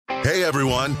Hey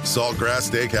everyone, Saltgrass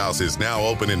Steakhouse is now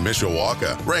open in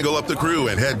Mishawaka. Wrangle up the crew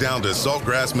and head down to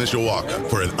Saltgrass Mishawaka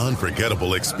for an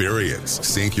unforgettable experience.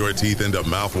 Sink your teeth into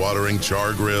mouth-watering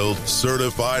char-grilled,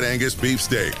 certified Angus beef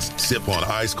steaks. Sip on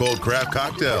ice-cold craft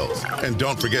cocktails. And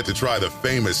don't forget to try the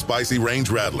famous spicy range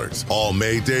rattlers, all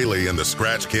made daily in the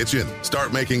Scratch Kitchen.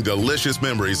 Start making delicious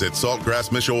memories at Saltgrass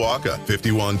Mishawaka,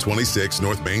 5126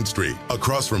 North Main Street,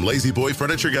 across from Lazy Boy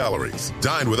Furniture Galleries.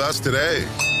 Dine with us today.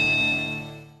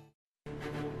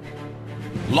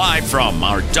 Live from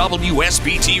our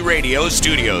WSBT radio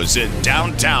studios in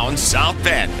downtown South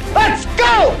Bend. Let's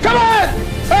go! Come on!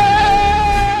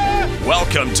 Ah!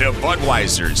 Welcome to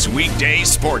Budweiser's Weekday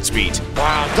Sports Beat.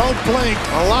 Wow, don't blink.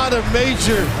 A lot of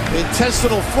major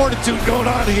intestinal fortitude going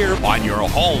on here. On your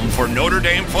home for Notre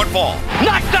Dame football.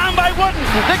 Knocked down by Wooden.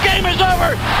 The game is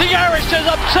over. The Irish is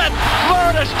upset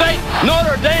Florida State.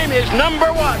 Notre Dame is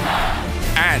number one.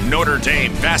 And Notre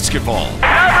Dame basketball. Number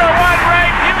one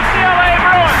ranked UCLA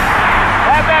Bruins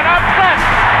have been upset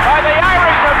by the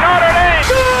Irish of Notre Dame.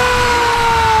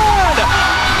 Good!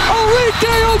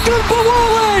 Arike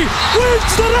Ogunbowale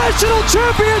wins the national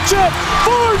championship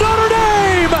for Notre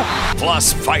Dame.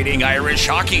 Plus Fighting Irish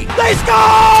hockey. They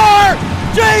score!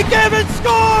 Jake Evans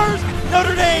scores!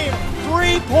 Notre Dame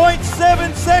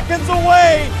 3.7 seconds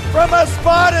away from a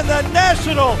spot in the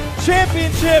national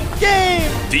championship game.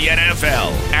 The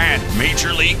NFL and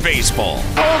Major League Baseball.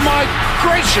 Oh my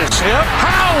gracious!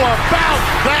 How about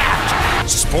that?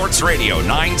 Sports Radio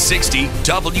 960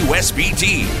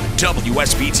 WSBT.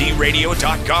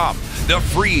 WSBTradio.com. The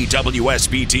free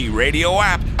WSBT radio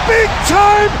app. Big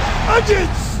time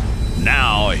onions!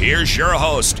 Now, here's your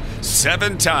host,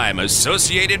 7-time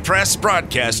Associated Press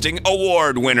Broadcasting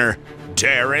Award winner,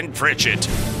 Darren Pritchett.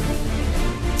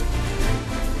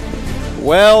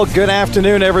 Well, good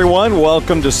afternoon, everyone.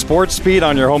 Welcome to Sports Beat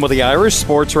on your home of the Irish,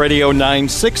 Sports Radio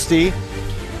 960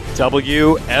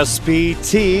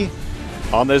 WSBT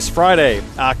on this Friday,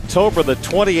 October the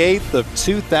 28th of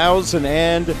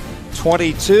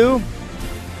 2022.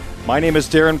 My name is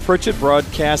Darren Pritchett,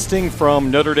 broadcasting from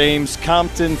Notre Dame's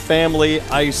Compton Family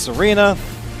Ice Arena,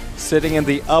 sitting in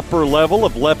the upper level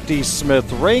of Lepty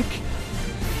Smith Rink,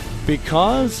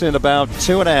 because in about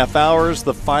 2.5 hours,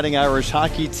 the Fighting Irish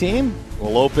hockey team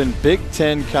will open Big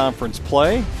Ten Conference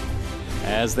play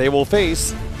as they will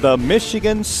face the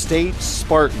Michigan State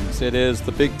Spartans. It is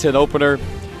the Big Ten opener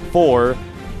for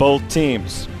both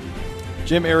teams.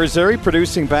 Jim Irizarry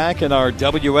producing back in our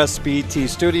WSBT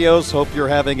studios. Hope you're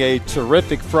having a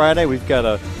terrific Friday. We've got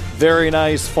a very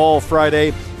nice fall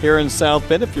Friday here in South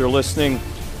Bend. If you're listening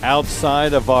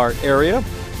outside of our area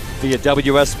via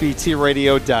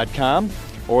WSBTradio.com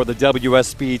or the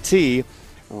WSBT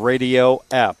radio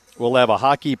app. We'll have a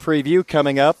hockey preview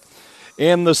coming up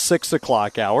in the 6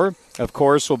 o'clock hour. Of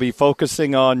course, we'll be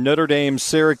focusing on Notre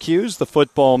Dame-Syracuse, the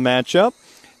football matchup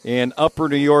in Upper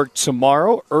New York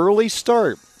tomorrow. Early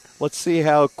start. Let's see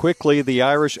how quickly the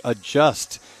Irish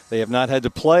adjust. They have not had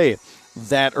to play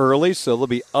that early, so they'll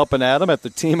be up and at 'em at the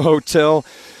team hotel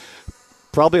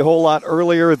probably a whole lot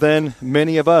earlier than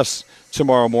many of us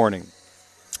tomorrow morning.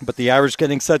 But the Irish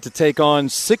getting set to take on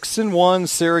 6-1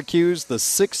 Syracuse, the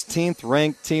 16th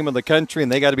ranked team in the country,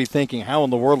 and they got to be thinking, how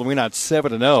in the world are we not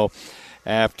 7-0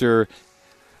 after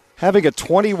having a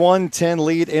 21-10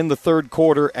 lead in the third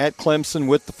quarter at Clemson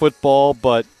with the football,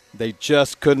 but they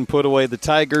just couldn't put away the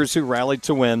Tigers, who rallied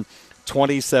to win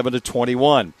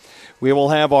 27-21. We will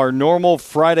have our normal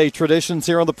Friday traditions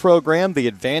here on the program. The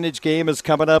Advantage game is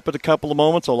coming up in a couple of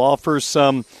moments. I'll offer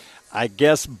some,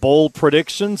 bold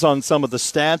predictions on some of the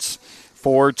stats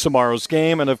for tomorrow's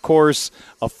game. And, of course,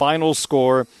 a final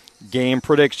score game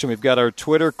prediction. We've got our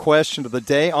Twitter question of the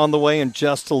day on the way in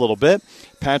just a little bit.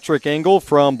 Patrick Engel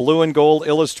from Blue and Gold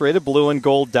Illustrated,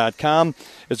 blueandgold.com,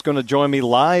 is going to join me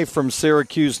live from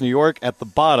Syracuse, New York at the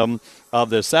bottom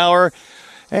of this hour.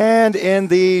 And in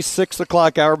the 6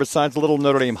 o'clock hour, besides a little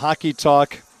Notre Dame hockey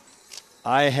talk,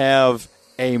 I have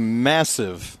a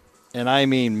massive, and I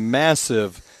mean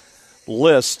massive,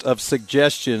 list of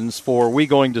suggestions for We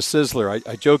Going to Sizzler.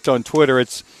 I joked on Twitter,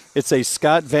 it's a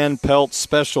Scott Van Pelt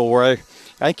special where I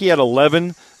think he had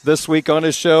 11 this week on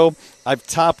his show. I've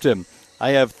topped him. I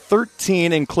have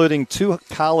 13, including 2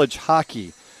 college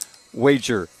hockey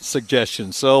wager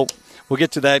suggestions. So we'll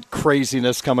get to that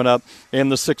craziness coming up in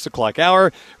the 6 o'clock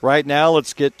hour. Right now,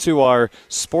 let's get to our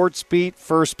Sports Beat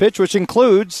first pitch, which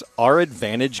includes our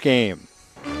Advantage game.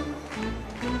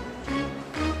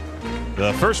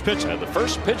 The first pitch and the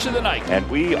first pitch of the night. And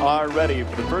we are ready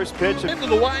for the first pitch. Into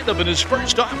the windup in his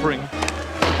first offering.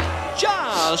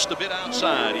 Just a bit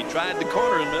outside. He tried the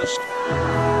corner and missed.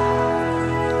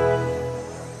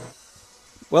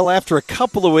 Well, after a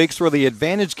couple of weeks where the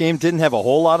Advantage game didn't have a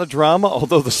whole lot of drama,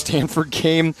 although the Stanford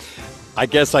game, I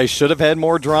guess I should have had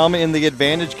more drama in the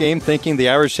Advantage game, thinking the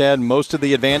Irish had most of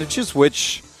the advantages,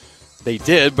 which they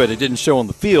did, but it didn't show on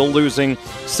the field, losing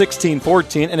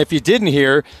 16-14. And if you didn't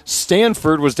hear,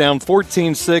 Stanford was down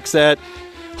 14-6 at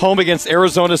home against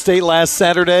Arizona State last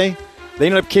Saturday. They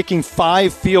ended up kicking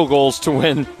 5 field goals to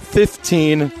win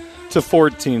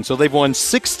 15-14. So they've won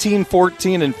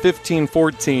 16-14 and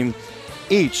 15-14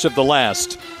 each of the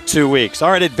last 2 weeks. All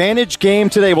right, Advantage game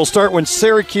today. We'll start when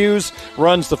Syracuse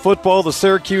runs the football. The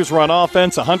Syracuse run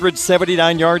offense,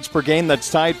 179 yards per game. That's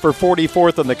tied for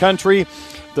 44th in the country.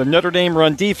 The Notre Dame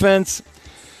run defense,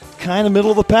 kind of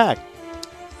middle of the pack.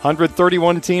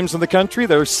 131 teams in the country.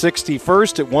 They're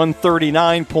 61st at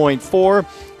 139.4.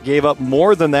 Gave up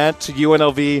more than that to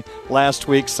UNLV last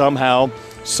week somehow,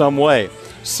 some way.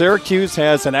 Syracuse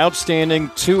has an outstanding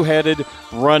two-headed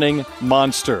running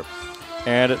monster.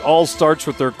 And it all starts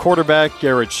with their quarterback,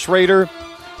 Garrett Shrader,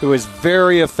 who is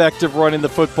very effective running the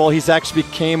football. He's actually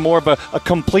became more of a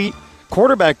complete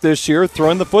quarterback this year,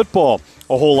 throwing the football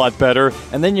a whole lot better.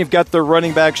 And then you've got their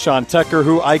running back, Sean Tucker,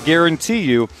 who I guarantee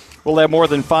you will have more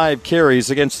than 5 carries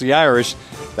against the Irish.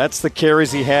 That's the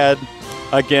carries he had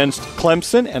against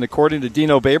Clemson. And according to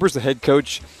Dino Babers, the head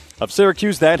coach of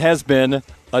Syracuse, that has been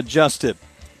adjusted.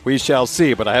 We shall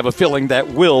see, but I have a feeling that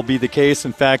will be the case.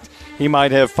 In fact, he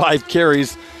might have 5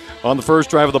 carries on the first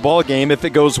drive of the ball game if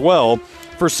it goes well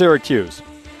for Syracuse.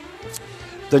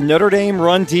 The Notre Dame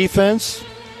run defense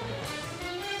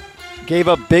gave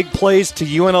up big plays to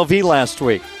UNLV last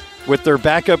week with their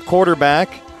backup quarterback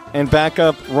and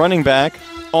backup running back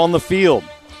on the field.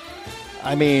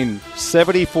 I mean,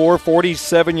 74,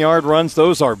 47-yard runs,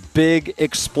 those are big,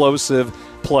 explosive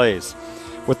plays.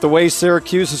 With the way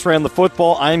Syracuse has ran the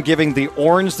football, I'm giving the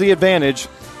Orange the advantage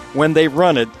when they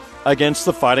run it against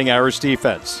the Fighting Irish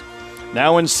defense.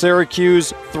 Now when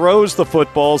Syracuse throws the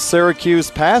football, Syracuse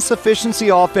pass efficiency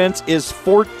offense is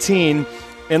 14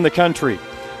 in the country.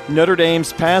 Notre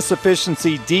Dame's pass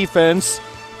efficiency defense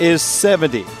is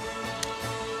 70.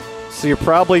 So you're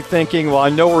probably thinking, well, I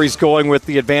know where he's going with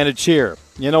the advantage here.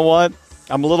 You know what?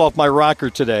 I'm a little off my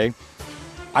rocker today.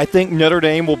 I think Notre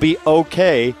Dame will be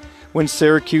okay when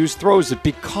Syracuse throws it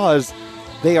because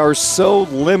they are so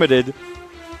limited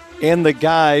in the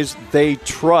guys they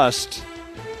trust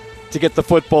to get the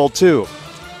football to.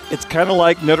 It's kind of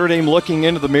like Notre Dame looking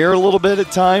into the mirror a little bit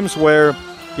at times where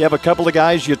you have a couple of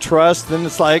guys you trust, then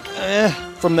it's like,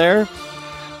 from there.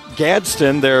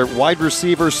 Gadsden, their wide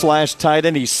receiver / tight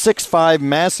end, he's 6'5",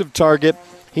 massive target.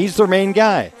 He's their main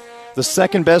guy. The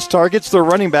second best target's their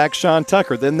running back, Sean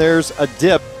Tucker. Then there's a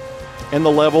dip in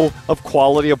the level of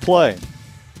quality of play.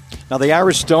 Now, the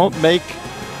Irish don't make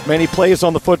many plays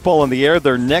on the football in the air.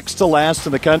 They're next to last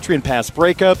in the country in pass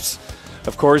breakups.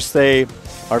 Of course, they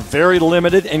are very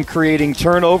limited in creating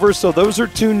turnovers, so those are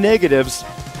 2 negatives.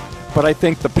 But I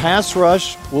think the pass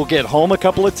rush will get home a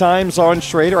couple of times on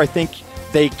Shrader. I think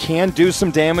they can do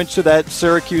some damage to that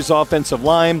Syracuse offensive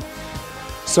line.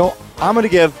 So I'm going to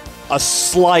give a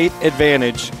slight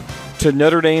advantage to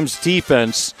Notre Dame's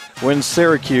defense when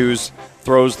Syracuse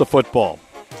throws the football.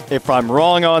 If I'm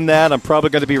wrong on that, I'm probably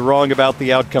going to be wrong about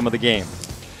the outcome of the game.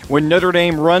 When Notre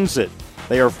Dame runs it,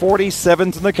 they are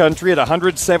 47th in the country at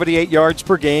 178 yards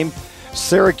per game.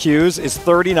 Syracuse is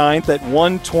 39th at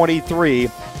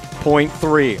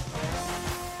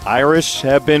 123.3. Irish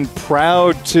have been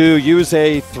proud to use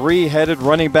a 3-headed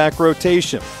running back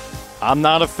rotation. I'm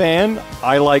not a fan.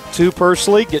 I like 2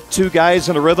 personally. Get 2 guys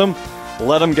in a rhythm,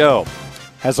 let them go.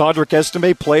 Has Audric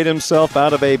Estime played himself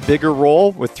out of a bigger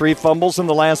role with 3 fumbles in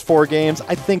the last 4 games?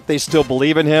 I think they still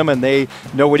believe in him and they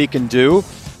know what he can do.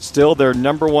 Still their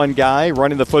number 1 guy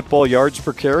running the football, yards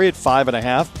per carry at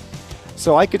 5.5.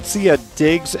 So I could see a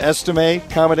Diggs-Estime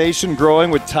combination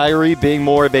growing with Tyree being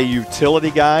more of a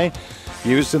utility guy,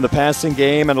 used in the passing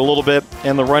game and a little bit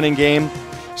in the running game.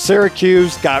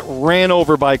 Syracuse got ran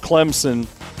over by Clemson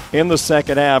in the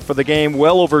second half for the game,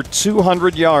 well over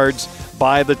 200 yards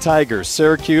by the Tigers.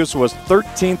 Syracuse was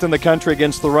 13th in the country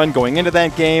against the run going into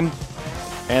that game,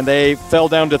 and they fell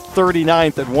down to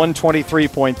 39th at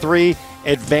 123.3.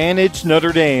 Advantage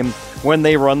Notre Dame when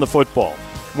they run the football.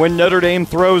 When Notre Dame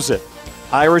throws it,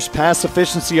 Irish pass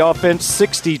efficiency offense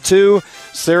 62.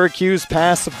 Syracuse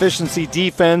pass efficiency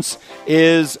defense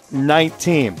is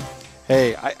 19.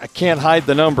 Hey, I can't hide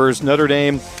the numbers. Notre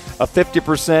Dame, a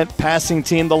 50% passing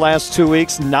team the last 2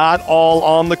 weeks. Not all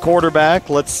on the quarterback.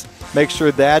 Let's make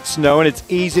sure that's known. It's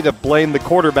easy to blame the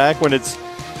quarterback when it's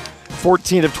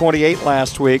 14 of 28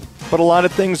 last week. But a lot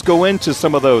of things go into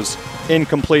some of those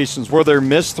incompletions. Were there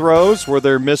missed throws? Were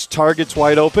there missed targets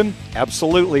wide open?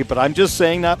 Absolutely, but I'm just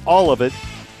saying not all of it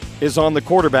is on the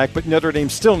quarterback, but Notre Dame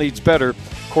still needs better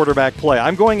quarterback play.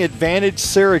 I'm going advantage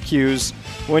Syracuse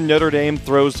when Notre Dame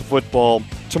throws the football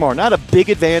tomorrow. Not a big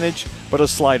advantage, but a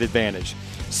slight advantage.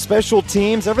 Special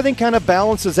teams, everything kind of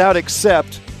balances out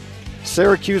except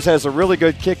Syracuse has a really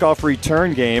good kickoff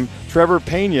return game. Trevor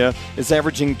Pena is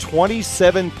averaging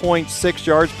 27.6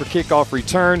 yards per kickoff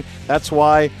return. That's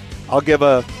why I'll give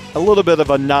a little bit of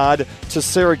a nod to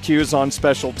Syracuse on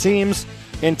special teams.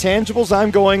 Intangibles,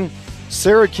 I'm going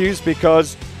Syracuse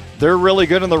because they're really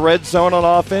good in the red zone on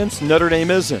offense. Notre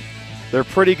Dame isn't. They're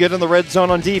pretty good in the red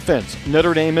zone on defense.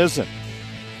 Notre Dame isn't.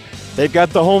 They've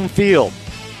got the home field.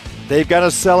 They've got a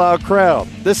sellout crowd.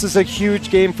 This is a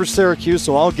huge game for Syracuse,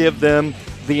 so I'll give them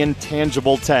the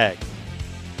intangible tag.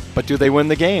 But do they win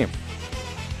the game?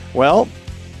 Well,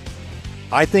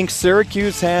 I think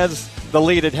Syracuse has the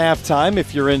lead at halftime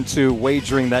if you're into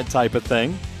wagering that type of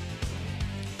thing.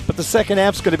 But the second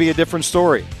half's going to be a different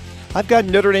story. I've got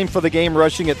Notre Dame for the game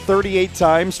rushing at 38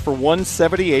 times for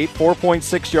 178,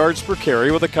 4.6 yards per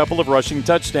carry with a couple of rushing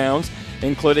touchdowns,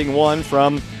 including one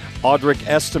from Audric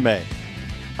Estime.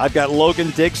 I've got Logan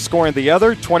Diggs scoring the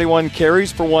other, 21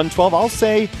 carries for 112. I'll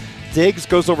say Diggs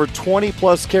goes over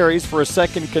 20-plus carries for a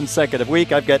second consecutive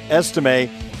week. I've got Estime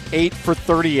 8 for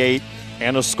 38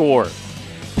 and a score.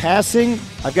 Passing,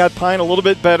 I've got Pine a little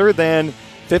bit better than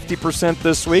 50%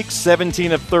 this week,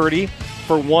 17 of 30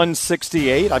 for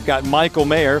 168. I've got Michael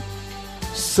Mayer,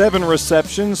 7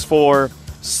 receptions for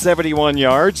 71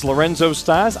 yards. Lorenzo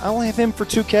Stiles, I only have him for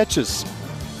 2 catches.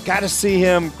 Got to see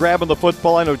him grabbing the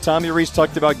football. I know Tommy Rees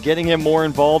talked about getting him more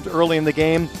involved early in the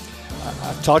game.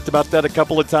 I've talked about that a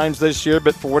couple of times this year,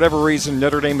 but for whatever reason,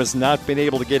 Notre Dame has not been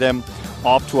able to get him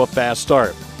off to a fast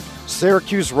start.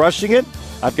 Syracuse rushing it.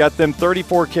 I've got them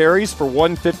 34 carries for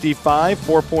 155,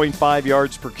 4.5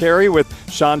 yards per carry, with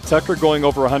Sean Tucker going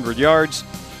over 100 yards.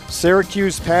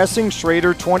 Syracuse passing,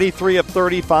 Schrader 23 of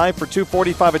 35 for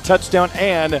 245, a touchdown,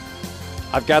 and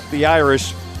I've got the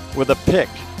Irish with a pick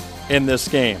in this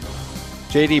game.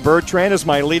 J.D. Bertrand is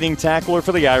my leading tackler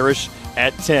for the Irish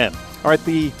at 10. All right,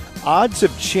 the odds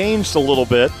have changed a little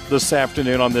bit this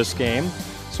afternoon on this game,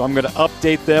 so I'm going to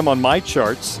update them on my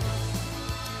charts.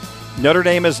 Notre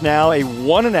Dame is now a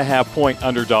 1.5-point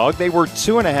underdog. They were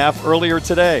 2.5 earlier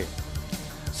today.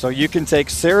 So you can take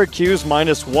Syracuse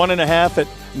minus 1.5 at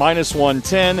minus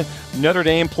 110. Notre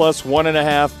Dame plus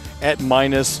 1.5 at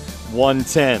minus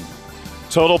 110.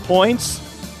 Total points,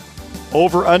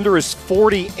 over-under is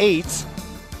 48.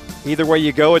 Either way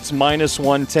you go, it's minus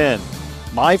 110.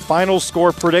 My final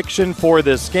score prediction for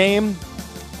this game,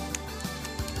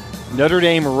 Notre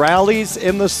Dame rallies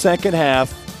in the second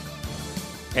half,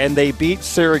 and they beat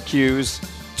Syracuse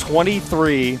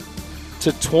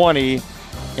 23-20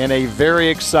 in a very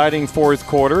exciting fourth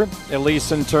quarter, at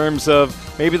least in terms of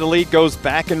maybe the lead goes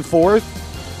back and forth.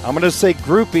 I'm going to say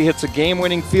Grupe hits a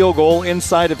game-winning field goal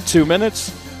inside of 2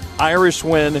 minutes. Irish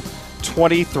win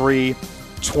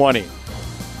 23-20.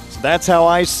 So that's how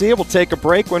I see it. We'll take a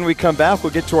break. When we come back,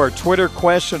 we'll get to our Twitter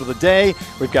question of the day.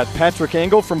 We've got Patrick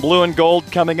Engel from Blue and Gold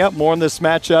coming up. More on this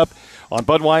matchup on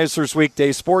Budweiser's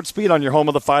Weekday Sports Beat on your home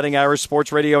of the Fighting Irish,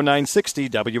 Sports Radio 960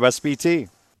 WSBT.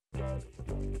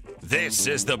 This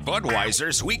is the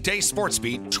Budweiser's Weekday Sports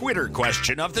Beat Twitter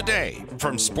question of the day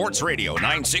from Sports Radio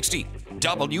 960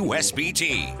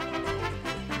 WSBT.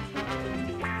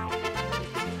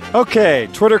 Okay,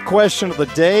 Twitter question of the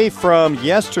day from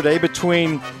yesterday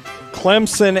between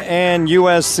Clemson and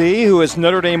USC. Who is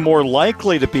Notre Dame more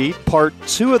likely to beat? Part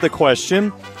 2 of the question.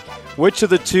 Which of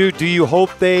the two do you hope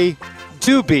they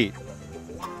do beat?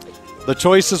 The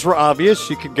choices were obvious.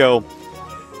 You could go,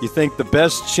 you think the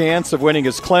best chance of winning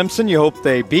is Clemson. You hope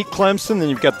they beat Clemson. Then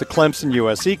you've got the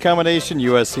Clemson-USC combination,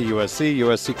 USC,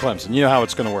 Clemson. You know how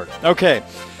it's going to work. Okay,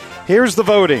 here's the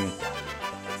voting.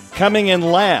 Coming in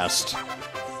last,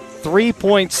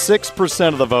 3.6%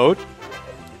 of the vote.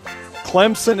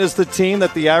 Clemson is the team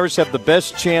that the Irish have the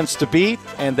best chance to beat,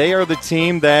 and they are the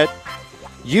team that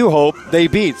you hope they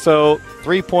beat. So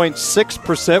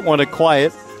 3.6% wanted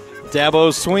quiet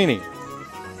Dabo Swinney.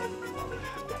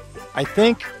 I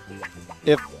think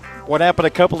if what happened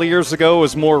a couple of years ago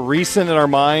was more recent in our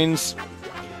minds,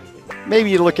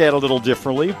 maybe you look at it a little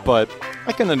differently, but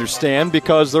I can understand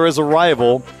because there is a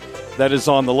rival that is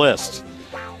on the list.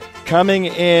 Coming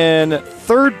in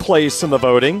third place in the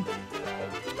voting,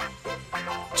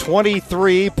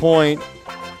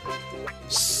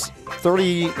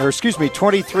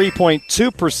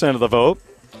 23.2% of the vote.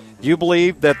 You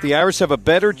believe that the Irish have a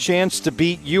better chance to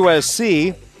beat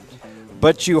USC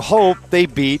but you hope they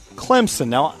beat Clemson.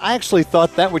 Now, I actually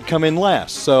thought that would come in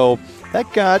last, so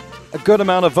that got a good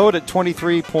amount of vote at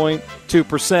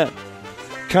 23.2%.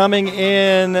 Coming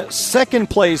in second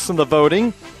place in the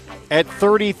voting at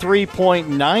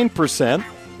 33.9%.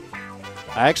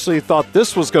 I actually thought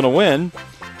this was going to win.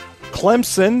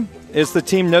 Clemson is the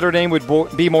team Notre Dame would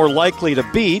be more likely to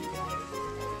beat.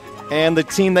 And the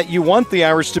team that you want the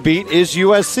Irish to beat is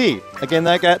USC. Again,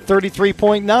 that got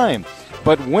 33.9.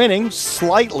 But winning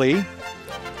slightly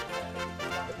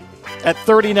at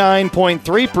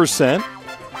 39.3%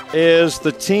 is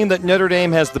the team that Notre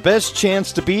Dame has the best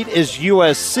chance to beat is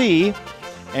USC.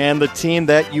 And the team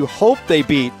that you hope they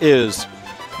beat is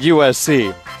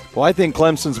USC. Well, I think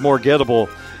Clemson's more gettable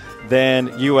than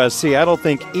USC. I don't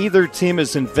think either team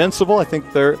is invincible. I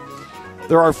think there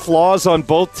are flaws on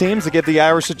both teams that give the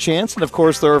Irish a chance, and of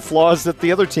course there are flaws that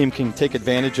the other team can take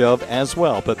advantage of as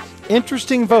well. But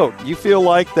interesting vote. You feel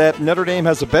like that Notre Dame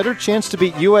has a better chance to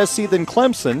beat USC than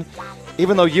Clemson,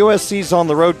 even though USC's on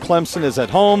the road, Clemson is at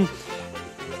home.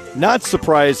 Not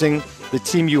surprising, the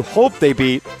team you hope they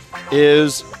beat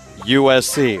is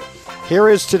USC. Here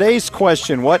is today's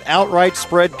question. What outright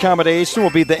spread combination will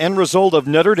be the end result of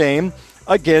Notre Dame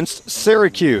against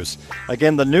Syracuse?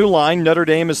 Again, the new line, Notre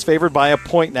Dame is favored by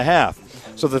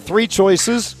 1.5. So the three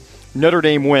choices, Notre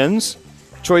Dame wins.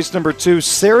 Choice number 2,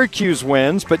 Syracuse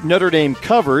wins, but Notre Dame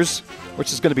covers,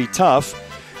 which is going to be tough.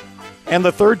 And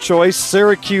the third choice,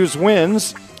 Syracuse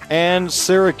wins and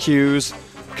Syracuse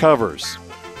covers.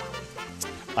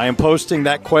 I am posting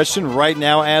that question right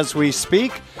now as we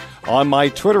speak on my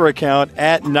Twitter account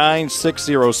at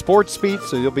 960SportsBeat,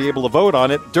 so you'll be able to vote on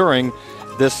it during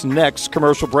this next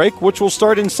commercial break, which will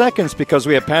start in seconds because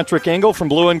we have Patrick Engel from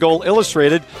Blue and Gold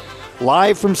Illustrated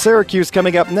live from Syracuse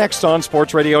coming up next on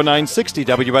Sports Radio 960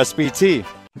 WSBT.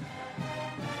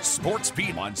 Sports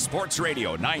Beat on Sports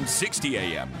Radio 960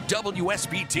 AM.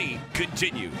 WSBT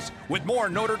continues with more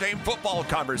Notre Dame football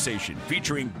conversation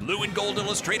featuring Blue and Gold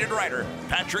Illustrated writer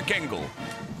Patrick Engel.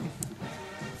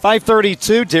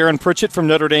 5:32, Darren Pritchett from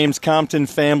Notre Dame's Compton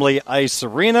Family Ice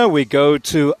Arena. We go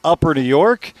to Upper New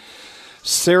York,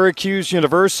 Syracuse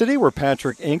University, where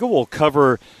Patrick Engel will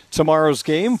cover tomorrow's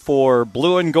game for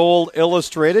Blue and Gold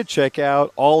Illustrated. Check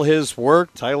out all his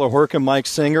work, Tyler Horkin, Mike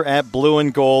Singer, at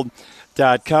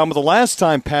blueandgold.com. The last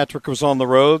time Patrick was on the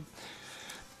road,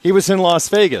 he was in Las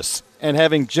Vegas. And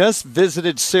having just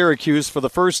visited Syracuse for the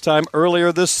first time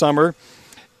earlier this summer,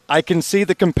 I can see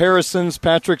the comparisons,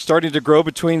 Patrick, starting to grow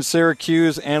between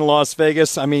Syracuse and Las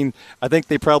Vegas. I mean, I think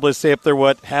they probably say up there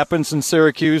what happens in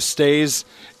Syracuse stays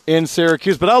in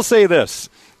Syracuse. But I'll say this.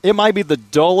 It might be the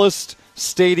dullest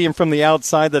stadium from the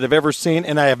outside that I've ever seen,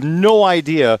 and I have no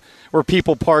idea where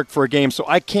people park for a game. So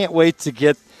I can't wait to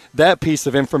get that piece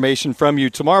of information from you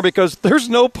tomorrow because there's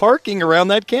no parking around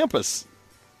that campus.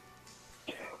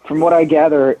 From what I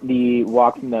gather, the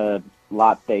walk from the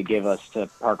lot they give us to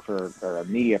park for or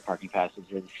media parking passes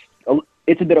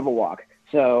it's a bit of a walk.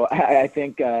 So I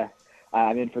think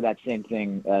I'm in for that same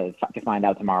thing to find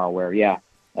out tomorrow where,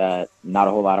 not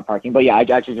a whole lot of parking. But, I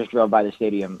actually just drove by the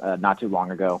stadium not too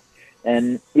long ago.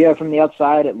 And, from the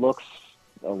outside, it looks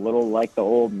a little like the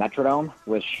old Metrodome,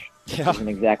 which wasn't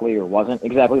exactly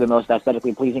the most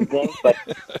aesthetically pleasing thing. But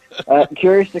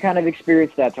curious to kind of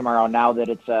experience that tomorrow now that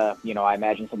it's, I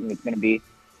imagine something that's going to be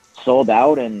sold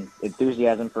out, and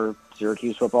enthusiasm for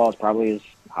Syracuse football is probably as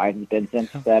high as it's been since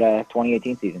that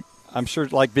 2018 season. I'm sure,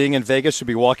 like being in Vegas, you'll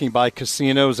be walking by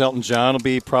casinos. Elton John will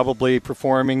be probably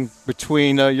performing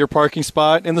between your parking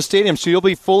spot and the stadium, so you'll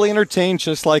be fully entertained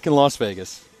just like in Las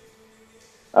Vegas.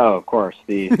 Oh, of course.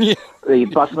 The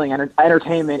bustling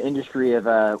entertainment industry of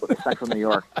Central New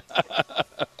York.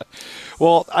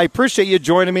 Well, I appreciate you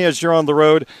joining me as you're on the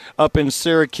road up in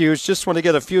Syracuse. Just want to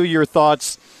get a few of your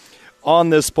thoughts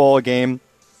on this ball game.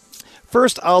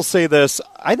 First, I'll say this.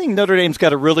 I think Notre Dame's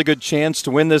got a really good chance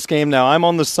to win this game. Now, I'm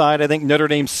on the side. I think Notre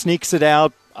Dame sneaks it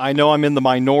out. I know I'm in the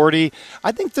minority.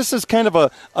 I think this is kind of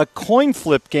a coin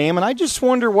flip game, and I just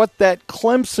wonder what that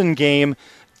Clemson game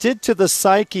did to the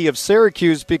psyche of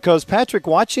Syracuse because, Patrick,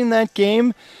 watching that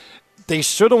game, they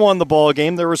should have won the ball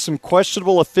game. There was some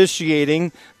questionable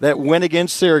officiating that went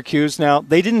against Syracuse. Now,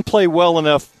 they didn't play well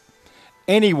enough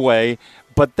anyway,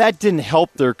 but that didn't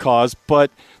help their cause.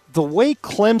 But the way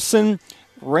Clemson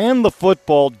ran the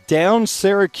football down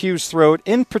Syracuse's throat,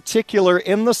 in particular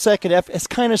in the second half, has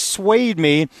kind of swayed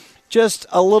me just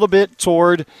a little bit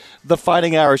toward the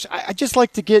Fighting Irish. I'd just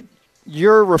like to get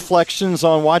your reflections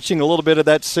on watching a little bit of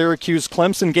that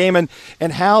Syracuse-Clemson game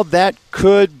and how that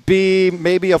could be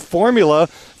maybe a formula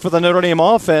for the Notre Dame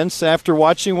offense after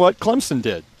watching what Clemson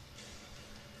did.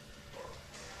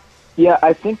 Yeah,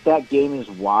 I think that game is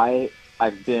why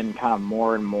I've been kind of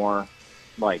more and more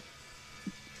like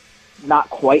not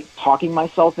quite talking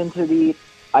myself into the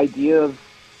idea of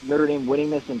Notre Dame winning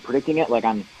this and predicting it. Like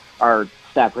on our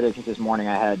stat predictions this morning,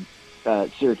 I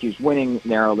had Syracuse winning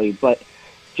narrowly, but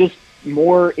just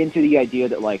more into the idea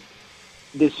that like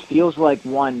this feels like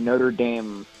one Notre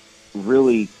Dame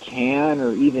really can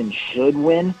or even should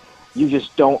win. You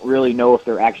just don't really know if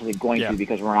they're actually going to,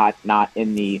 because we're not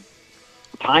in the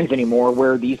times anymore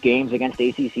where these games against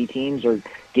ACC teams or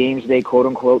games they quote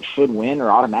unquote should win are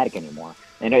automatic anymore.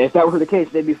 And if that were the case,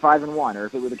 they'd be 5-1. Or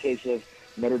if it were the case of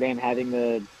Notre Dame having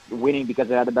the winning because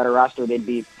they had the better roster, they'd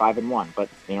be 5-1. But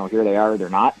here they are, they're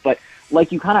not. But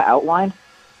like you kind of outlined,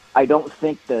 I don't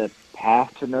think the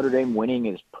path to Notre Dame winning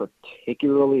is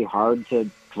particularly hard to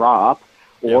draw up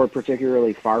or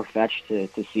particularly far-fetched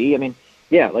to see. I mean,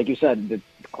 yeah, like you said,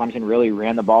 Clemson really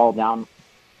ran the ball down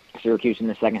Syracuse in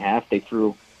the second half. They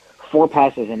threw 4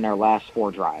 passes in their last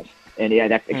 4 drives. And,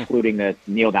 that's excluding the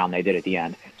kneel down they did at the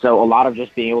end. So a lot of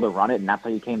just being able to run it, and that's how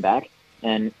you came back.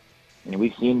 And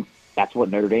we've seen that's what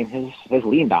Notre Dame has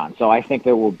leaned on. So I think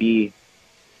there will be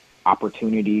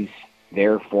opportunities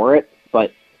there for it.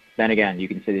 But then again, you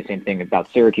can say the same thing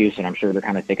about Syracuse, and I'm sure they're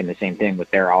kind of thinking the same thing with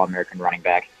their All-American running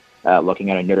back, looking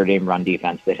at a Notre Dame run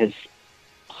defense that has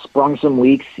sprung some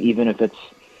leaks, even if it's,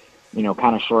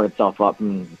 kind of short itself up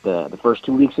in the first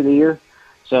 2 weeks of the year.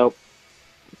 So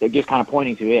they're just kind of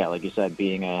pointing to, like you said,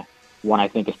 being one I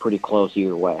think is pretty close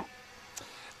either way.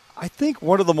 I think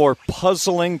one of the more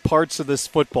puzzling parts of this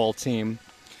football team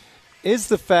is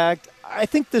the fact I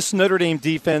think this Notre Dame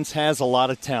defense has a lot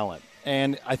of talent.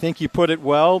 And I think you put it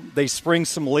well. They spring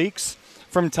some leaks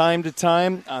from time to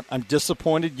time. I'm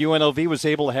disappointed UNLV was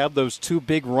able to have those 2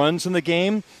 big runs in the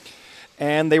game.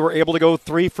 And they were able to go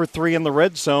 3 for 3 in the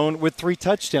red zone with 3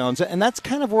 touchdowns. And that's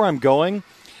kind of where I'm going.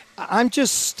 I'm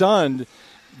just stunned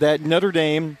that Notre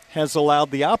Dame has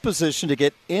allowed the opposition to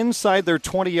get inside their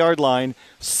 20-yard line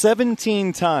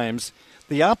 17 times.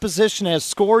 The opposition has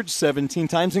scored 17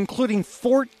 times, including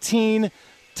 14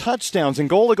 touchdowns. In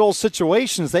goal-to-goal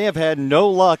situations, they have had no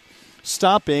luck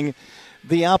stopping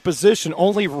the opposition.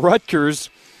 Only Rutgers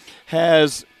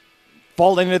has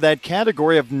fallen into that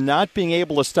category of not being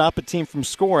able to stop a team from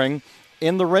scoring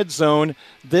in the red zone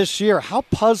this year. How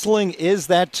puzzling is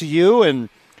that to you? And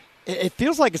it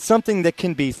feels like it's something that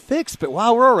can be fixed, but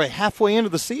wow, we're already halfway into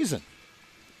the season.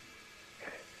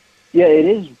 Yeah, it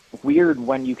is weird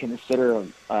when you consider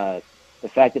the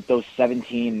fact that those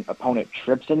 17 opponent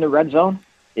trips in the red zone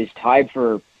is tied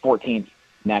for 14th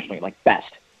nationally, like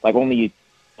best. Like only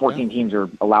 14 teams are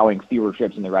allowing fewer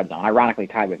trips in the red zone, ironically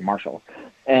tied with Marshall.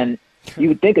 And you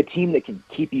would think a team that can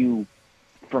keep you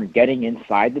from getting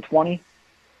inside the 20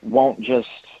 won't just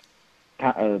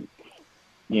kind of,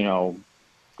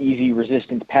 easy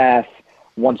resistance path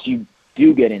once you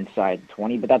do get inside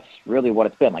 20, but that's really what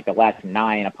it's been. Like the last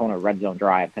 9 opponent red zone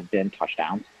drives have been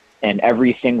touchdowns, and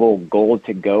every single goal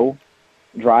to go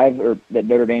drive that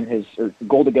Notre Dame has, or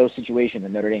goal to go situation that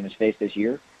Notre Dame has faced this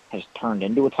year has turned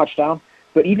into a touchdown.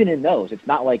 But even in those, it's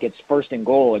not like it's first and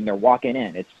goal and they're walking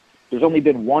in. There's only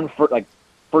been one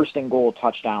first and goal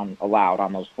touchdown allowed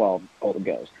on those 12 goal to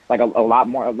goes. Like a lot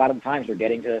of the times they're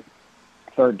getting to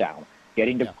third down,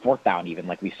 getting to fourth down even,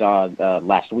 like we saw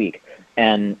last week,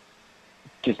 and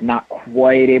just not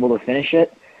quite able to finish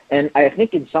it. And I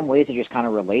think in some ways it just kind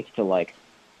of relates to, like,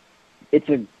 it's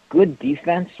a good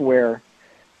defense where,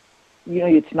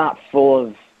 it's not full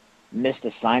of missed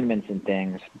assignments and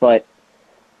things, but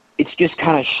it's just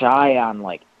kind of shy on,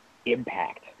 like,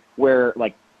 impact, where,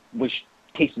 like, which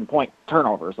case in point,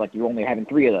 turnovers, like you're only having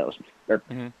 3 of those. Or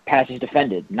passes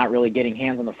defended, not really getting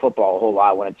hands on the football a whole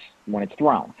lot when it's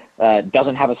thrown.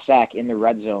 Doesn't have a sack in the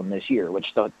red zone this year,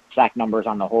 which the sack numbers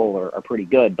on the whole are pretty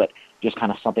good, but just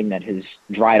kind of something that has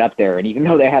dried up there. And even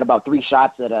though they had about 3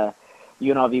 shots at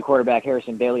UNLV quarterback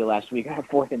Harrison Bailey last week,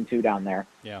 4th and 2 down there.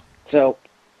 Yeah. So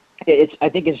I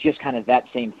think it's just kind of that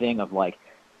same thing of like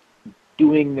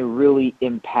doing the really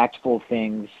impactful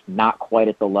things, not quite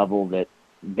at the level that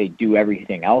they do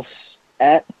everything else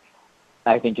at.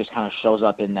 I think just kind of shows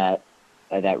up in that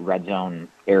red zone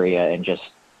area, and just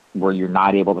where you're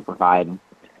not able to provide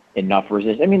enough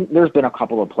resistance. I mean, there's been a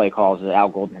couple of play calls that Al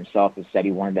Golden himself has said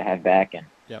he wanted to have back, and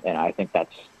I think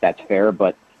that's fair.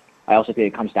 But I also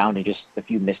think it comes down to just a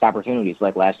few missed opportunities,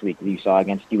 like last week that you saw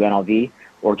against UNLV,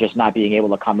 or just not being able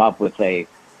to come up with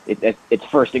it's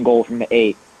first and goal from the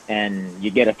 8, and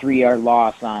you get a 3-yard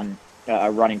loss on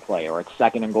a running play, or it's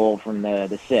second and goal from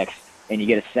the 6, and you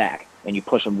get a sack, and you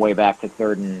push them way back to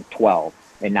 3rd and 12,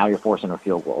 and now you're forcing a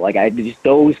field goal. Like just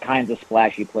those kinds of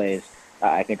splashy plays,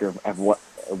 I think are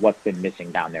what's been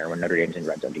missing down there when Notre Dame's in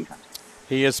red zone defense.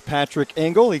 He is Patrick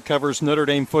Engel. He covers Notre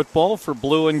Dame football for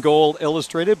Blue and Gold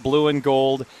Illustrated,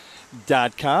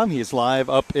 blueandgold.com. He's live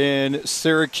up in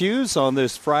Syracuse on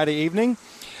this Friday evening.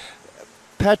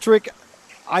 Patrick,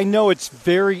 I know it's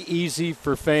very easy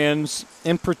for fans,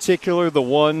 in particular the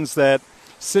ones that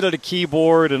sit at a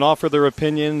keyboard and offer their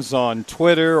opinions on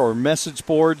Twitter or message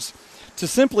boards, to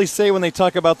simply say when they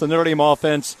talk about the Notre Dame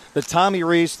offense that Tommy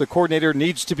Rees, the coordinator,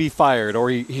 needs to be fired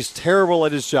or he's terrible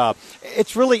at his job.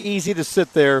 It's really easy to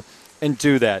sit there and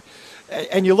do that.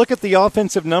 And you look at the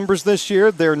offensive numbers this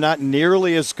year, they're not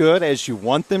nearly as good as you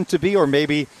want them to be, or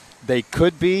maybe they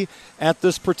could be at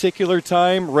this particular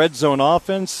time. Red zone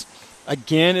offense,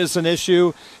 again, is an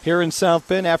issue here in South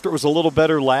Bend. After it was a little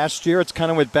better last year, it's kind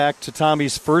of went back to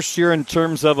Tommy's first year in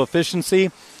terms of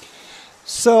efficiency.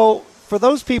 So for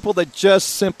those people that just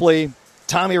simply,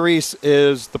 Tommy Rees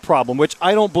is the problem, which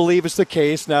I don't believe is the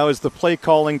case. Now, is the play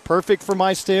calling perfect from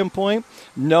my standpoint?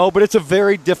 No, but it's a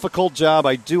very difficult job.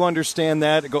 I do understand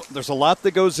that. There's a lot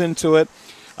that goes into it.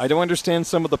 I don't understand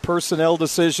some of the personnel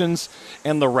decisions,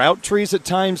 and the route trees at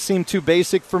times seem too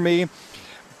basic for me.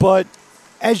 But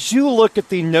as you look at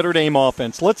the Notre Dame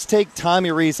offense, let's take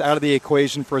Tommy Rees out of the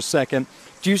equation for a second.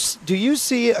 Do you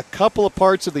see a couple of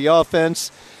parts of the offense,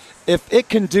 if it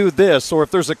can do this, or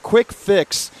if there's a quick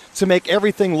fix to make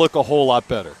everything look a whole lot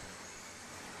better?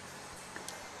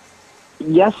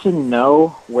 Yes and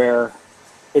no, where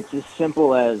it's as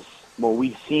simple as, well,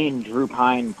 we've seen Drew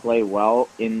Pine play well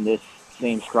in this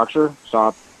same structure,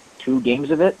 saw 2 games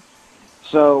of it.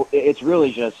 So it's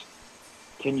really just,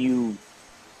 can you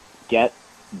get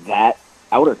that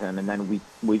out of him? And then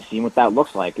we've seen what that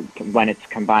looks like when it's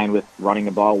combined with running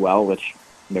the ball well, which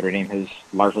Notre Dame has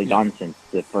largely done since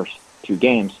the first 2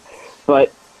 games.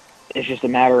 But it's just a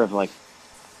matter of, like,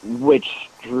 which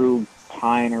Drew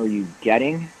Pine are you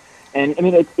getting? And, I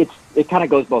mean, it kind of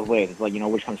goes both ways. It's like,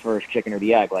 which comes first, chicken or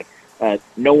the egg? Like,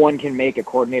 no one can make a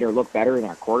coordinator look better than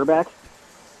a quarterback.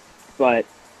 But,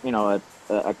 a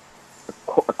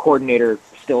coordinator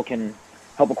still can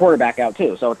help a quarterback out,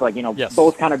 too. So it's like, yes,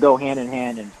 both kind of go hand in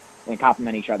hand and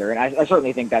complement each other. And I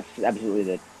certainly think that's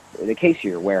absolutely the case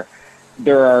here, where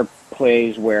there are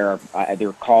plays where there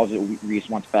are calls that Rees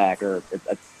wants back, or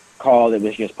a call that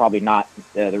was just probably not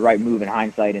the right move in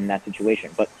hindsight in that situation.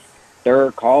 But there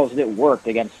are calls that worked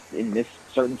in this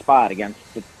certain spot against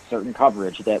a certain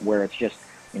coverage where it's just,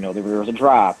 there was a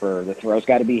drop, or the throw's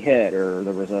got to be hit, or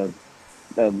there was a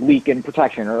leak in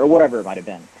protection, or whatever it might have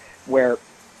been, where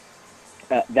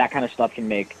that kind of stuff can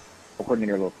make a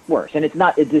coordinator look worse. And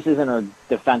this isn't a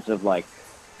defensive, like,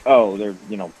 oh,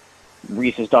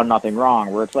 Rees has done nothing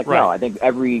wrong, where it's like, right. No, I think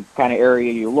every kind of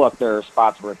area you look, there are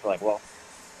spots where it's like, well,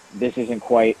 this isn't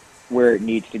quite where it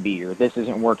needs to be, or this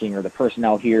isn't working, or the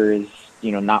personnel here is,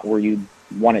 not where you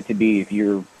want it to be if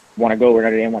you want to go where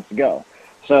Notre Dame wants to go.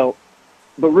 So,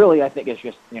 but really, I think it's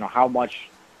just, how much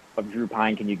of Drew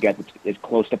Pine can you get as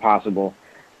close to possible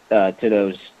to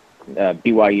those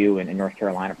BYU and North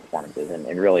Carolina performances, and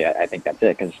really, I think that's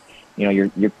it, because,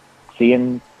 you're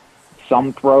seeing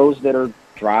some throws that are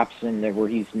drops and where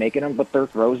he's making them, but they're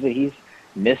throws that he's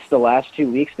missed the last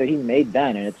 2 weeks that he made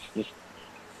then, and it's just,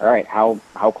 all right, how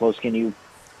close can you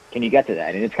get to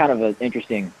that? And it's kind of an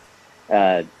interesting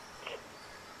stat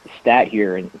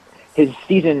here. And his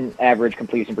season average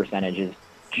completion percentage is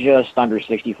just under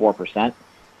 64%.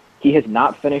 He has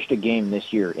not finished a game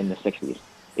this year in the 60s.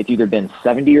 It's either been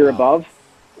 70 or above,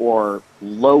 or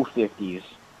low 50s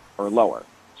or lower.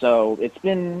 So it's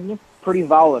been pretty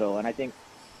volatile, and I think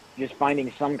just finding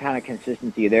some kind of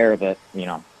consistency there that,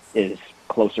 is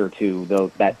closer to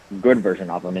that good version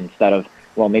of him, instead of,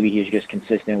 well, maybe he's just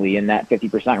consistently in that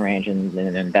 50% range,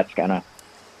 and that's going to,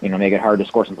 make it hard to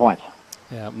score some points.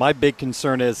 Yeah, my big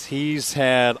concern is he's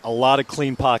had a lot of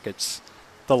clean pockets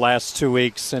the last 2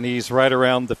 weeks, and he's right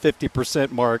around the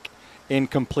 50% mark in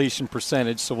completion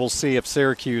percentage, so we'll see if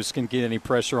Syracuse can get any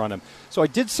pressure on him. So I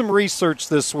did some research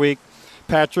this week,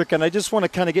 Patrick, and I just want to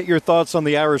kind of get your thoughts on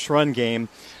the Irish run game.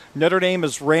 Notre Dame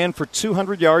has ran for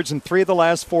 200 yards in 3 of the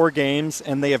last 4 games,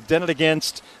 and they have done it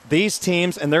against these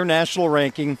teams and their national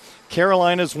ranking.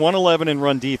 Carolina's 111 in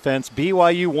run defense,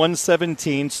 BYU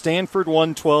 117, Stanford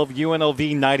 112,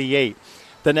 UNLV 98.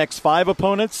 The next 5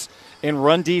 opponents in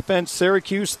run defense,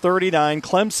 Syracuse 39,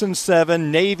 Clemson 7,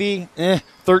 Navy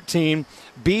 13,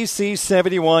 BC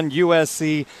 71,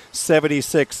 USC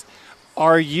 76.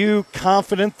 Are you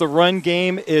confident the run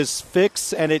game is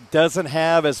fixed and it doesn't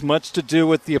have as much to do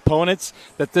with the opponents,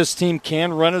 that this team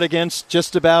can run it against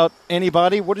just about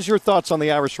anybody? What is your thoughts on the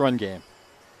Irish run game?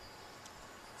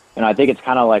 I think it's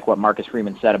kind of like what Marcus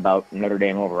Freeman said about Notre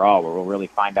Dame overall, where we'll really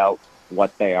find out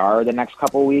what they are the next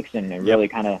couple of weeks and really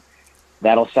kind of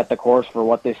that'll set the course for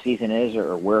what this season is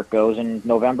or where it goes in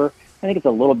November. I think it's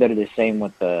a little bit of the same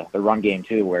with the run game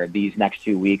too, where these next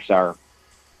 2 weeks are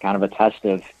kind of a test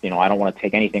of, I don't want to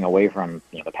take anything away from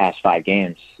the past 5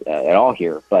 games at all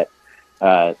here, but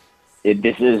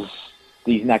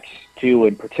these next 2,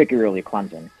 and particularly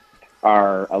Clemson,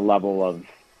 are a level of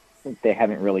they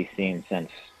haven't really seen since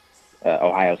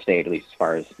Ohio State, at least as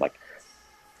far as like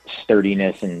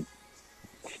sturdiness and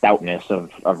stoutness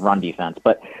of run defense.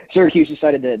 But Syracuse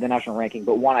decided the national ranking,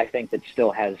 but one I think that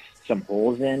still has some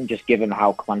holes in, just given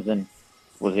how Clemson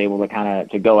was able to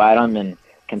kind of go at them, and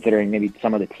considering maybe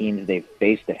some of the teams they've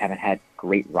faced that haven't had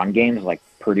great run games, like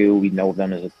Purdue. We know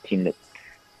them as a team that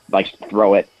likes to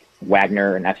throw it.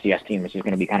 Wagner, an FCS team, which is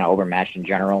going to be kind of overmatched in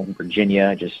general.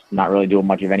 Virginia, just not really doing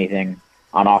much of anything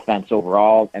on offense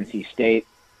overall. NC State,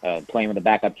 playing with a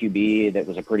backup QB that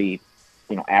was a pretty,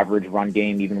 average run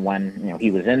game even when,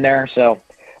 he was in there. So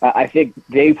I think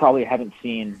they probably haven't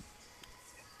seen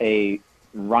a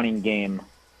running game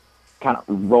kind of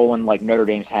rolling like Notre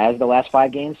Dame's has the last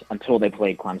 5 games until they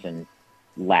played Clemson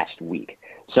last week.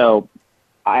 So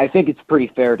I think it's pretty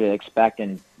fair to expect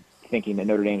and thinking that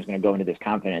Notre Dame is going to go into this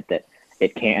confident that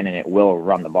it can and it will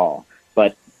run the ball.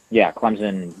 But yeah,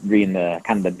 Clemson reading the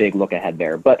kind of the big look ahead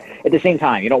there. But at the same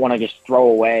time, you don't want to just throw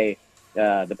away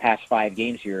the past 5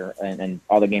 games here and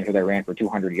all the games where they ran for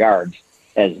 200 yards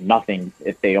as nothing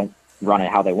if they don't run it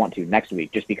how they want to next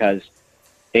week, just because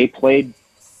they played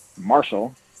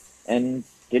Marshall and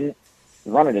didn't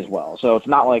run it as well. So it's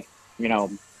not like,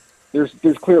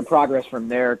 there's clear progress from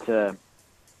there to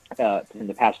in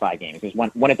the past 5 games.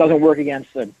 Because when it doesn't work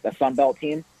against a Sun Belt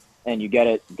team and you get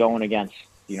it going against,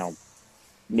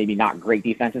 maybe not great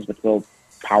defenses, but still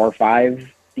Power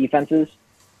 5 defenses,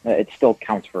 it still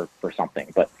counts for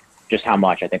something. But just how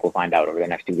much, I think we'll find out over the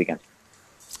next 2 weekends.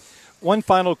 One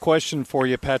final question for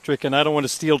you, Patrick, and I don't want to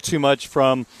steal too much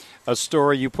from a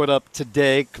story you put up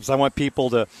today because I want people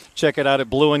to check it out at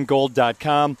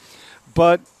blueandgold.com.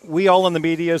 But we all in the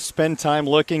media spend time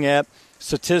looking at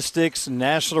statistics,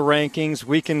 national rankings.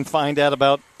 We can find out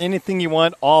about anything you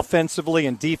want offensively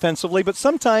and defensively, but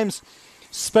sometimes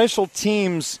special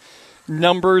teams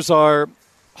numbers are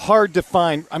hard to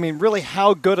find. I mean, really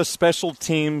how good a special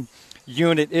team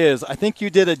unit is. I think you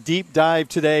did a deep dive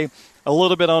today a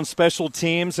little bit on special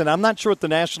teams, and I'm not sure what the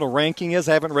national ranking is.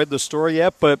 I haven't read the story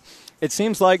yet, but it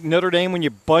seems like Notre Dame, when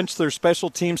you bunch their special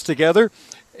teams together,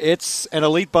 it's an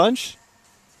elite bunch.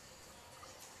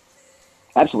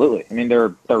 Absolutely. I mean,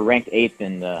 they're ranked 8th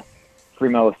in the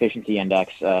Primo Efficiency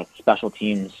Index special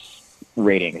teams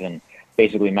ratings, and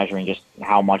basically measuring just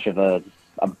how much of a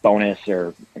bonus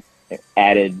or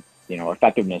added,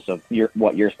 effectiveness of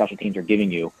what your special teams are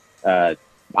giving you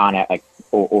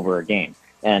over a game.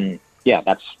 And yeah,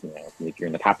 that's if you're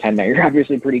in the top 10 there, you're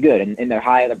obviously pretty good. And in the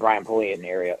high of the Brian Polian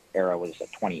era was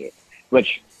at 28th,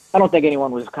 which I don't think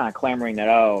anyone was kind of clamoring that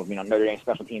Notre Dame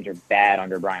special teams are bad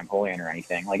under Brian Polian or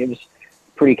anything. Like, it was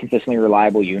pretty consistently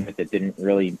reliable unit that didn't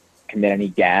really commit any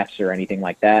gaffes or anything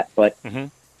like that. But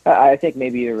I think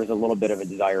maybe there was a little bit of a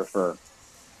desire for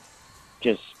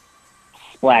just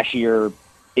splashier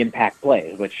impact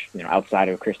plays, which, outside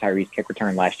of Chris Tyree's kick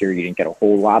return last year, you didn't get a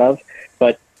whole lot of.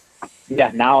 But yeah,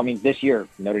 now, I mean, this year,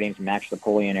 Notre Dame's matched the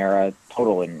Polian era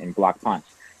total in block punts.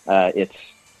 Its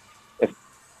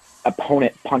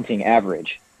opponent punting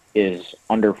average is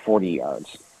under 40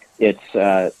 yards. It's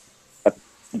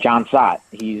John Sott,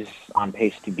 he's on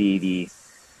pace to be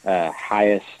the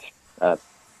highest,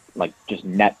 just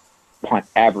net punt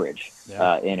average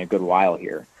in a good while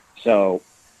here. So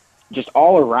just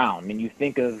all around, I mean, you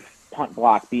think of punt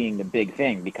block being the big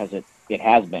thing because it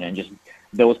has been, and just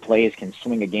those plays can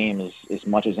swing a game as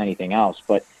much as anything else.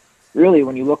 But really,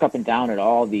 when you look up and down at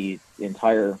all the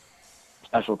entire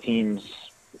special teams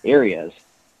areas,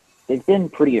 they've been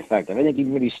pretty effective. I think you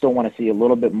maybe still want to see a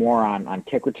little bit more on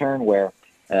kick return, where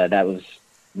that was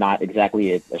not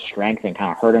exactly a strength and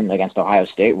kind of hurt him against Ohio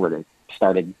State, where it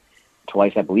started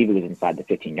twice. I believe it was inside the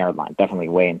 15-yard line, definitely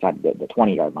way inside the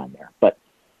 20-yard line there.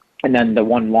 And then the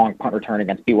one long punt return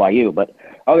against BYU. But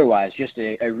otherwise, just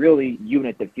a really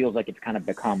unit that feels like it's kind of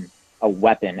become a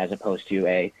weapon as opposed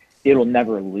to it'll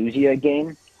never lose you a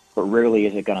game, but rarely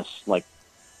is it going to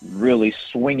really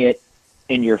swing it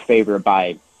in your favor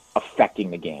by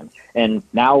affecting the game. And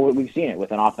now we've seen it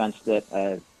with an offense that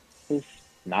has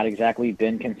not exactly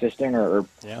been consistent or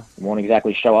won't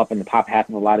exactly show up in the top half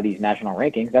of a lot of these national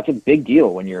rankings. That's a big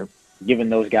deal when you're giving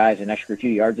those guys an extra few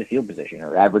yards of field position,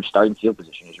 or average starting field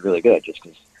position is really good, just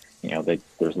because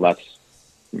there's less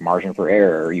margin for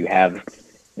error, or you have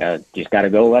just got to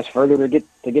go less further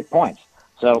to get points.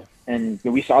 So, and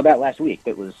we saw that last week.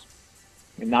 That was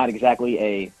not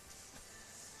exactly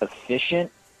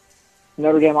efficient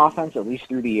Notre Dame offense, at least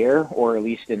through the air, or at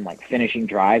least in like finishing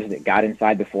drives that got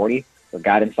inside the 40 or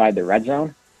got inside the red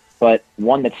zone, but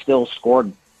one that still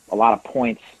scored a lot of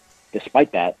points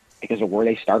despite that because of where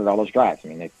they started all those drives. I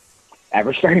mean, the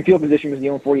average starting field position was the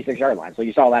own 46-yard line. So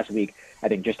you saw last week, I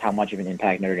think, just how much of an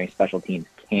impact Notre Dame special teams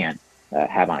can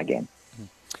have on a game.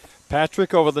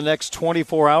 Patrick, over the next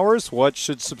 24 hours, what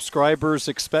should subscribers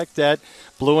expect at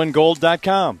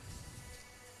blueandgold.com?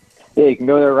 Yeah, you can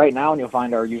go there right now, and you'll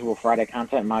find our usual Friday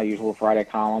content, my usual Friday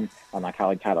column, my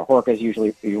colleague Tyler Horka's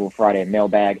usual Friday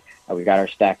mailbag. We've got our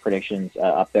stack predictions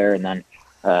up there, and then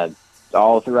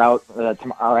all throughout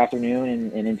our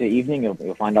afternoon and into evening,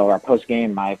 you'll find all of our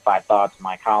post-game, my 5 thoughts,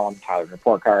 my column, Tyler's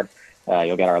report card.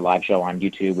 You'll get our live show on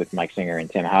YouTube with Mike Singer and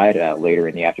Tim Hyde later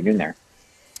in the afternoon there.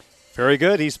 Very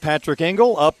good. He's Patrick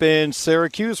Engel up in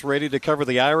Syracuse, ready to cover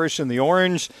the Irish and the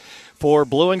Orange for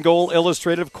Blue and Gold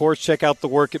Illustrated. Of course, check out the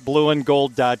work at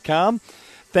blueandgold.com.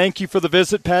 Thank you for the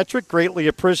visit, Patrick. Greatly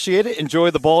appreciate it.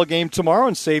 Enjoy the ball game tomorrow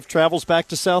and safe travels back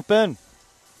to South Bend.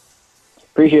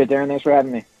 Appreciate it, Darren. Thanks for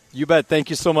having me. You bet. Thank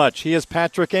you so much. He is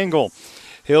Patrick Engel.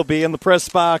 He'll be in the press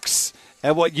box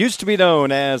at what used to be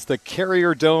known as the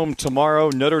Carrier Dome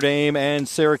tomorrow, Notre Dame and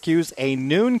Syracuse, a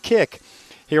noon kick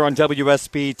here on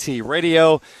WSBT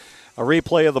Radio. A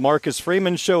replay of the Marcus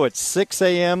Freeman Show at 6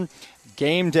 a.m.,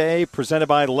 Game day presented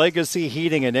by Legacy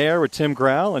Heating and Air with Tim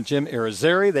Grau and Jim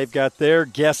Irizarry. They've got their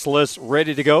guest list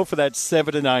ready to go for that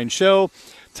 7 to 9 show.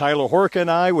 Tyler Horka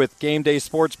and I with Game Day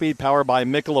Sports Beat powered by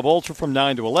Michelob Ultra from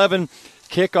 9 to 11.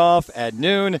 Kickoff at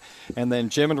noon. And then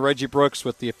Jim and Reggie Brooks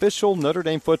with the official Notre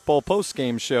Dame football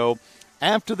postgame show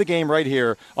after the game right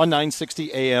here on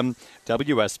 960 AM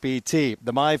WSBT.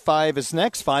 The My 5 is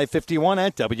next, 5:51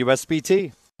 at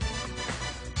WSBT.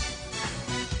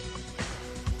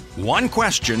 One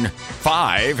question,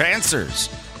 5 answers.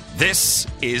 This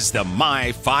is the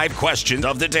My 5 Questions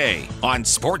of the Day on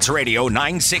Sports Radio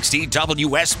 960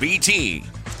 WSBT.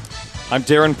 I'm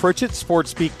Darren Pritchett.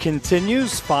 Sports Beat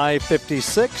continues,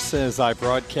 5:56, as I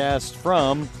broadcast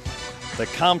from the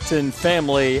Compton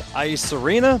Family Ice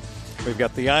Arena. We've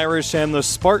got the Irish and the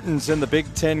Spartans in the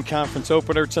Big Ten Conference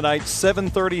opener tonight,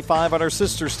 7:35 on our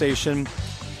sister station.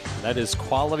 That is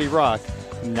Quality Rock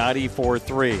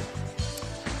 94.3.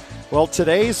 Well,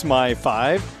 today's My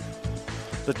 5,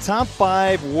 the top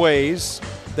 5 ways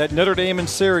that Notre Dame and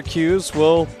Syracuse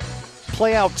will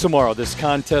play out tomorrow, this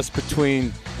contest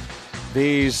between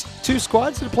these two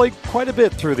squads that have played quite a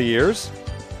bit through the years.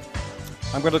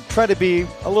 I'm going to try to be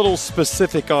a little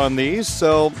specific on these,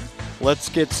 so let's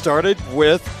get started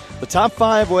with the top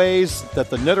 5 ways that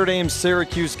the Notre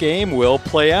Dame-Syracuse game will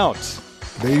play out.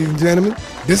 Ladies and gentlemen,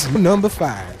 this is number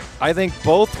 5. I think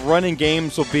both running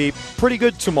games will be pretty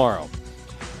good tomorrow.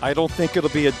 I don't think it'll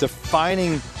be a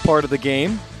defining part of the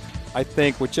game. I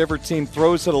think whichever team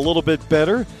throws it a little bit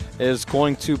better is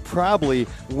going to probably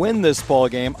win this ball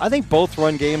game. I think both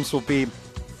run games will be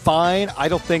fine. I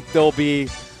don't think they'll be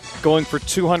going for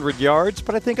 200 yards,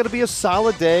 but I think it'll be a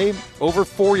solid day, over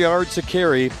 4 yards a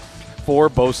carry for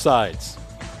both sides.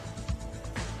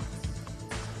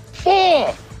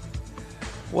 4.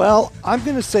 Well, I'm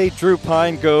going to say Drew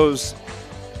Pine goes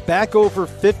back over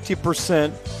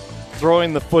 50%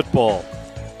 throwing the football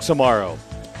tomorrow.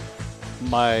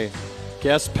 My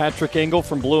guest, Patrick Engel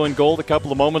from Blue and Gold, a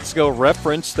couple of moments ago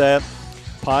referenced that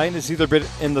Pine has either been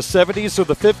in the 70s or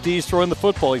the 50s throwing the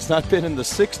football. He's not been in the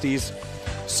 60s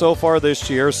so far this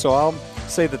year, so I'll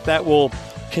say that will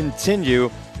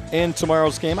continue in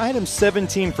tomorrow's game. I had him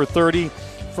 17 for 30.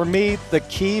 For me, the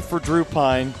key for Drew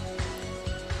Pine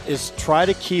is try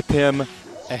to keep him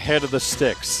ahead of the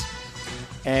sticks.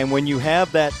 And when you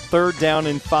have that 3rd down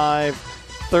and 5,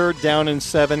 3rd down and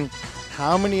 7,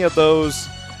 how many of those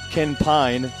can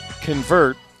Pine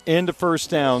convert into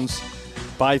first downs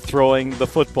by throwing the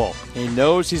football? He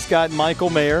knows he's got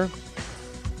Michael Mayer.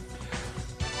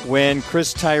 When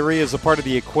Chris Tyree is a part of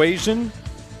the equation,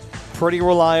 pretty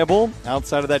reliable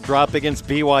outside of that drop against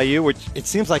BYU, which it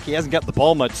seems like he hasn't got the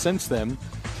ball much since then.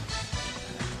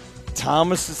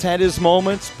 Thomas has had his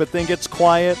moments, but then gets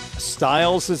quiet.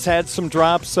 Styles has had some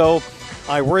drops, so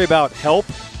I worry about help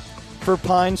for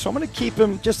Pine. So I'm going to keep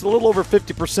him just a little over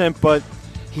 50%, but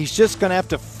he's just going to have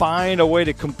to find a way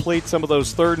to complete some of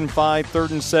those 3rd and 5,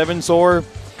 3rd and 7s, or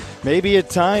maybe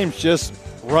at times just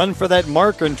run for that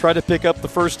marker and try to pick up the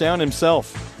first down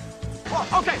himself.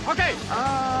 Okay.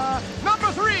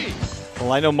 Number 3.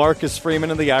 Well, I know Marcus Freeman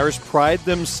and the Irish pride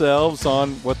themselves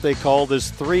on what they call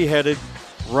this 3-headed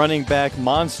running back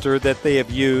monster that they have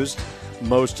used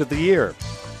most of the year.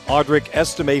 Audric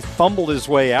Estime fumbled his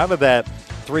way out of that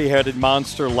 3-headed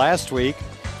monster last week.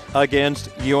 against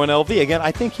UNLV. Again,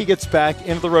 I think he gets back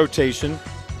into the rotation,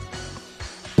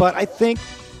 but I think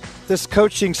this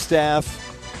coaching staff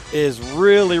is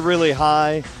really, really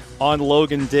high on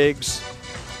Logan Diggs.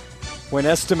 When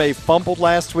Estime fumbled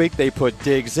last week, they put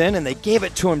Diggs in, and they gave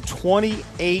it to him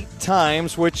 28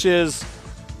 times, which is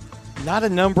not a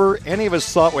number any of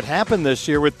us thought would happen this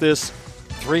year with this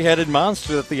three-headed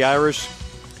monster that the Irish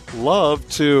love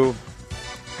to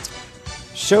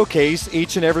showcase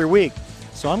each and every week.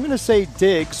 So I'm going to say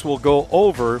Diggs will go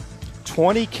over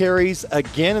 20 carries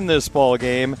again in this ball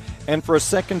game, and for a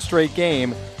second straight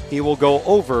game, he will go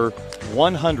over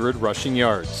 100 rushing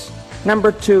yards.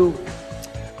 Number 2.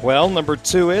 Well, number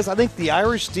 2 is I think the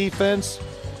Irish defense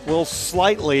will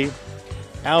slightly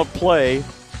outplay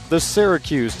the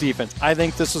Syracuse defense. I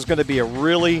think this is going to be a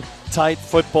really tight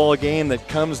football game that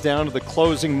comes down to the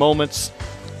closing moments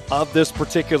of this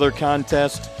particular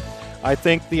contest. I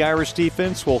think the Irish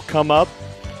defense will come up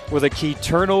with a key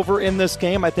turnover in this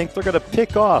game. I think they're going to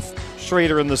pick off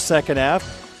Schrader in the second half,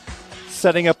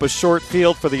 setting up a short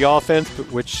field for the offense,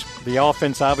 which the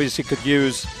offense obviously could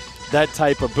use that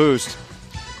type of boost.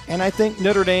 And I think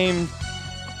Notre Dame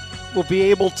will be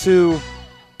able to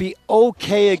be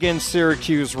okay against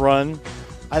Syracuse run.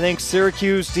 I think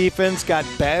Syracuse defense got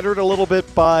battered a little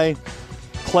bit by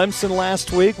Clemson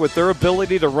last week with their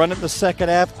ability to run it in the second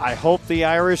half. I hope the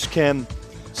Irish can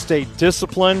stay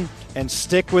disciplined and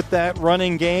stick with that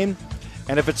running game.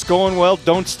 And if it's going well,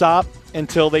 don't stop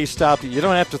until they stop you. You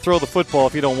don't have to throw the football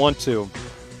if you don't want to.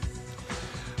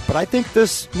 But I think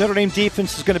this Notre Dame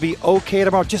defense is going to be okay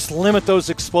tomorrow. Just limit those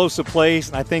explosive plays,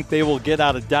 and I think they will get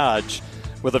out of Dodge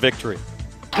with a victory.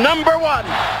 Number 1.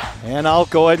 And I'll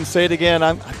go ahead and say it again.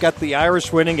 I've got the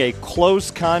Irish winning a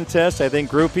close contest. I think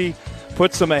Groupie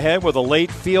puts them ahead with a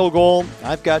late field goal.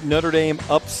 I've got Notre Dame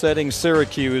upsetting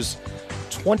Syracuse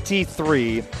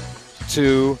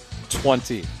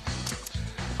 23-20.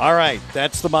 All right,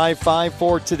 that's the My 5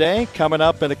 for today. Coming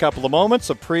up in a couple of moments,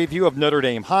 a preview of Notre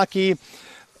Dame hockey.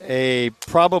 A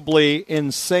probably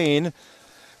insane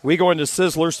We go into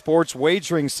Sizzler Sports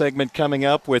Wagering segment coming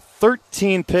up with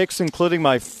 13 picks, including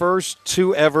my first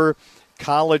 2 ever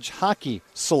college hockey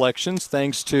selections,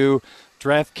 thanks to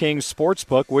DraftKings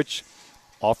Sportsbook, which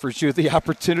offers you the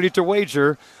opportunity to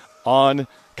wager on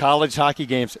college hockey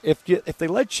games. If they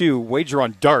let you wager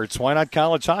on darts, why not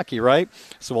college hockey, right?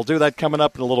 So we'll do that coming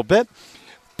up in a little bit.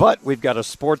 But we've got a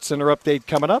Sports Center update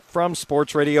coming up from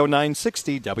Sports Radio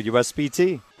 960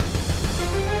 WSBT.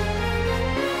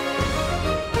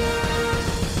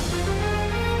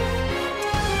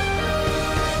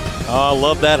 I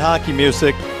love that hockey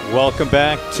music. Welcome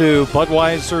back to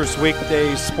Budweiser's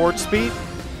weekday sports beat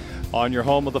on your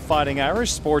home of the Fighting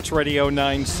Irish, Sports Radio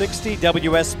 960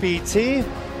 WSBT.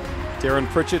 Darren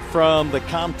Pritchett from the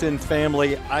Compton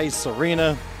Family Ice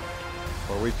Arena,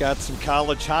 where we've got some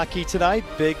college hockey tonight.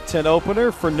 Big Ten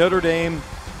opener for Notre Dame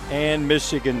and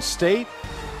Michigan State.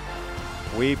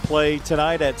 We play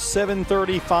tonight at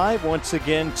 7:35. Once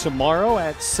again tomorrow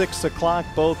at 6 o'clock.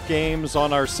 Both games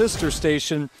on our sister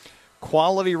station,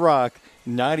 Quality Rock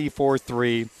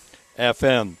 94.3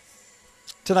 FM.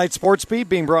 Tonight's Sports Beat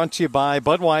being brought to you by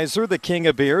Budweiser, the king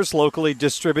of beers, locally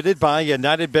distributed by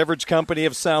United Beverage Company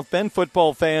of South Bend.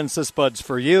 Football fans, this Bud's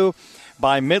for you.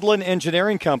 By Midland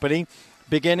Engineering Company,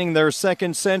 beginning their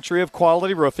second century of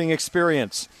quality roofing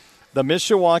experience. The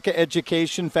Mishawaka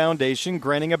Education Foundation,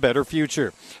 granting a better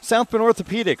future. South Bend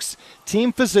Orthopedics,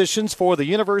 team physicians for the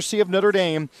University of Notre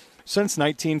Dame since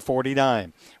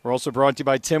 1949. We're also brought to you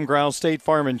by Tim Growl State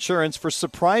Farm Insurance for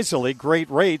surprisingly great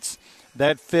rates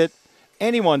that fit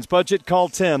anyone's budget. Call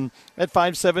Tim at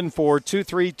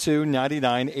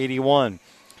 574-232-9981.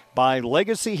 By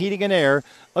Legacy Heating and Air,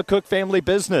 a Cook family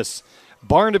business.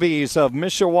 Barnaby's of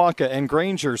Mishawaka and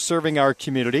Granger, serving our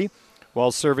community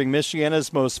while serving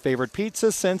Michiana's most favorite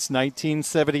pizza since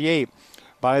 1978.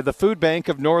 By the Food Bank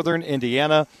of Northern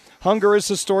Indiana. Hunger is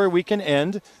a story we can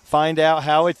end. Find out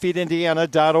how at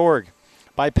feedindiana.org.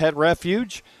 By Pet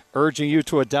Refuge, urging you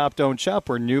to adopt, don't shop,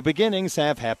 where new beginnings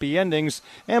have happy endings.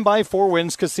 And by Four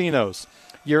Winds Casinos.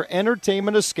 Your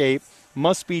entertainment escape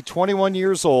must be 21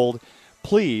 years old.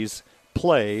 Please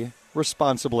play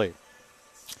responsibly.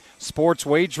 Sports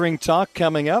wagering talk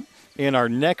coming up in our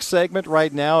next segment.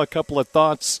 Right now, a couple of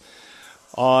thoughts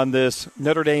on this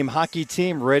Notre Dame hockey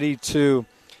team ready to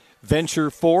venture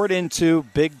forward into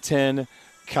Big Ten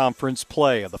Conference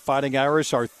play. The Fighting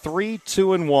Irish are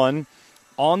 3-2-1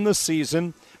 on the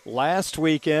season. Last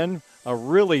weekend, a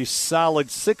really solid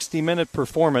 60-minute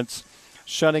performance,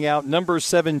 shutting out number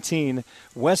 17,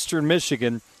 Western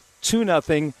Michigan,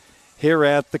 2-0 here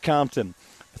at the Compton.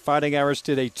 The Fighting Irish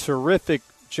did a terrific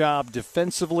job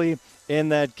defensively, in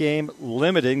that game,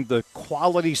 limiting the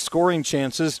quality scoring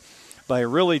chances by a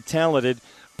really talented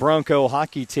Bronco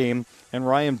hockey team. And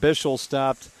Ryan Bischel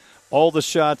stopped all the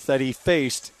shots that he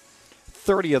faced,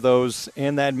 30 of those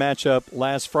in that matchup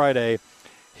last Friday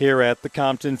here at the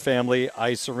Compton Family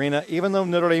Ice Arena. Even though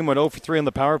Notre Dame went 0 for 3 on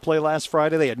the power play last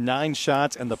Friday, they had 9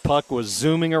 shots and the puck was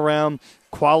zooming around.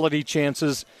 Quality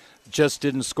chances, just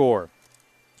didn't score.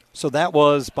 So that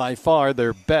was by far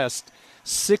their best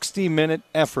 60-minute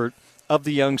effort of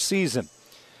the young season.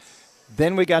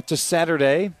 Then we got to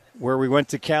Saturday, where we went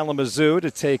to Kalamazoo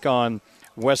to take on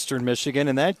Western Michigan,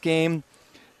 and that game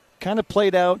kind of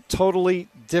played out totally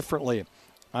differently.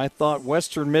 I thought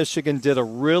Western Michigan did a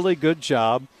really good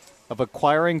job of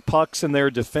acquiring pucks in their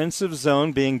defensive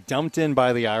zone, being dumped in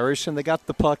by the Irish, and they got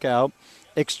the puck out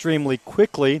extremely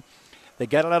quickly. They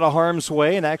got it out of harm's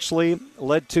way and actually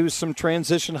led to some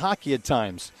transition hockey at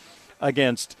times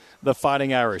against the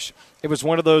Fighting Irish. It was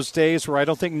one of those days where I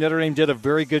don't think Notre Dame did a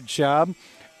very good job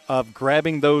of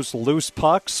grabbing those loose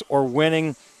pucks or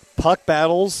winning puck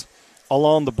battles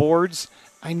along the boards.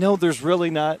 I know there's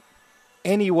really not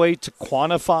any way to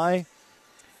quantify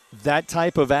that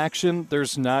type of action.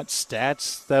 There's not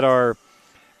stats that are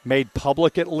made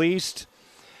public, at least,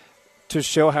 to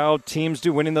show how teams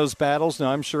do winning those battles.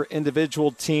 Now, I'm sure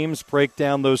individual teams break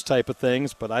down those type of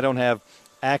things, but I don't have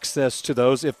access to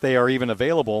those if they are even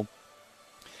available.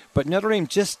 But Notre Dame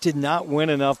just did not win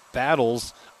enough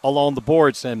battles along the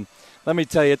boards. And let me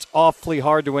tell you, it's awfully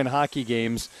hard to win hockey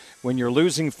games when you're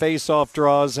losing face-off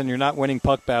draws and you're not winning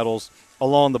puck battles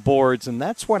along the boards. And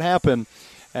that's what happened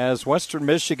as Western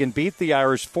Michigan beat the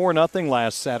Irish 4-0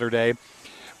 last Saturday.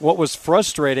 What was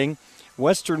frustrating,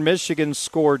 Western Michigan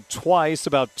scored twice,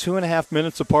 about 2.5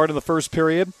 minutes apart in the first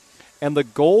period. And the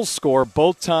goal scorer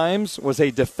both times was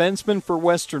a defenseman for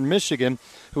Western Michigan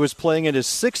who was playing in his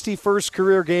 61st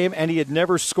career game, and he had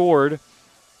never scored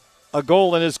a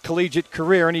goal in his collegiate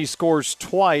career, and he scores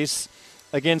twice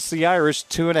against the Irish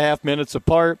 2.5 minutes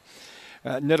apart.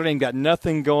 Notre Dame got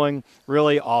nothing going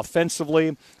really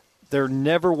offensively. There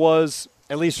never was,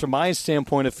 at least from my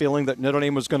standpoint, a feeling that Notre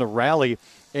Dame was going to rally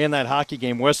in that hockey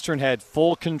game. Western had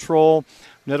full control.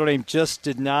 Notre Dame just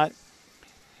didn't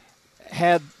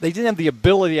have the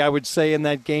ability, I would say, in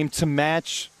that game to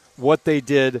match what they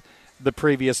did the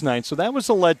previous night. So that was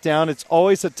a letdown. It's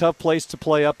always a tough place to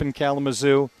play up in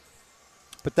Kalamazoo,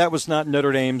 but that was not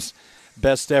Notre Dame's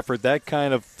best effort. That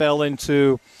kind of fell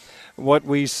into what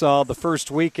we saw the first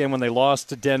weekend when they lost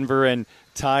to Denver and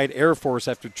tied Air Force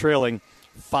after trailing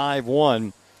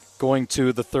 5-1 going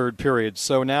to the third period.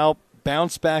 So now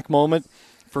bounce back moment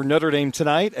for Notre Dame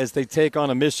tonight as they take on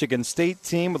a Michigan State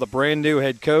team with a brand new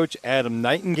head coach, Adam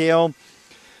Nightingale.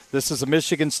 This is a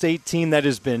Michigan State team that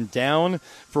has been down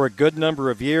for a good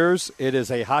number of years. It is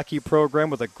a hockey program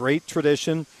with a great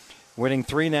tradition, winning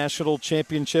 3 national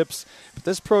championships. But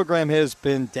this program has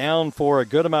been down for a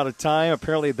good amount of time.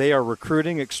 Apparently they are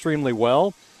recruiting extremely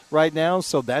well right now,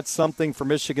 so that's something for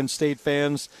Michigan State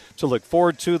fans to look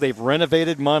forward to. They've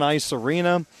renovated Munn Ice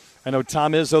Arena. I know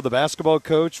Tom Izzo, the basketball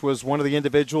coach, was one of the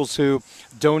individuals who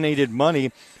donated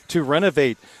money to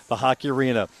renovate the hockey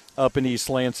arena up in East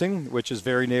Lansing, which is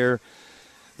very near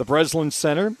the Breslin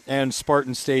Center and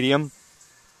Spartan Stadium.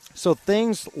 So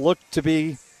things look to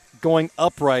be going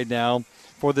up right now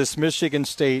for this Michigan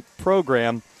State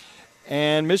program.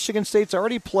 And Michigan State's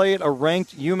already played a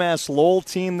ranked UMass Lowell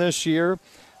team this year.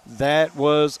 That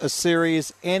was a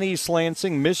series in East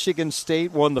Lansing. Michigan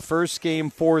State won the first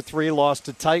game 4-3, lost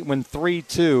to tight one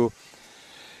 3-2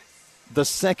 the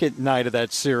second night of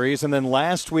that series. And then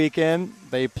last weekend,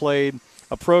 they played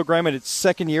a program in its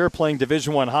second year playing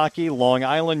Division I hockey, Long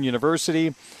Island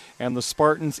University, and the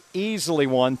Spartans easily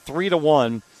won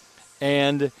 3-1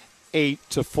 and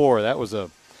 8-4. That was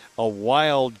a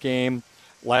wild game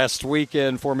last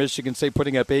weekend for Michigan State,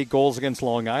 putting up 8 goals against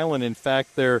Long Island. In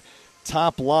fact, their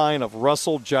top line of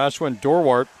Russell, Joshua, and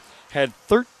Dorwart had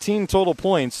 13 total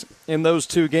points in those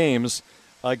 2 games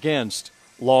against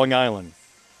Long Island.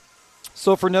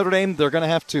 So for Notre Dame, they're going to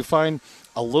have to find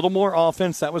a little more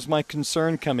offense. That was my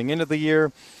concern coming into the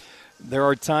year. There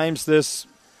are times this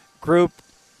group,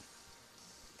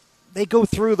 they go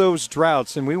through those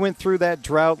droughts, and we went through that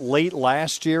drought late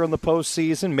last year in the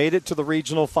postseason, made it to the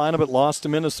regional final, but lost to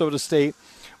Minnesota State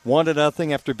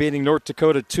 1-0 after beating North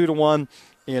Dakota 2-1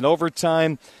 in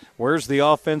overtime. Where's the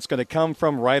offense going to come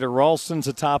from? Ryder Ralston's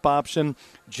a top option.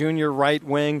 Junior right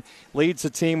wing leads the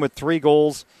team with 3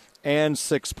 goals and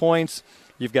 6 points.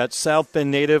 You've got South Bend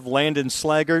native Landon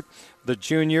Slaggert, the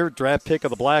junior draft pick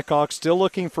of the Blackhawks, still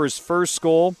looking for his first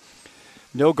goal.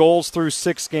 No goals through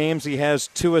 6 games. He has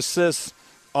 2 assists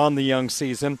on the young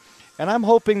season. And I'm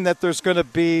hoping that there's going to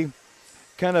be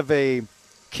kind of a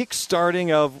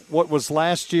kick-starting of what was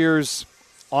last year's,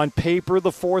 on paper,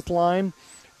 the fourth line,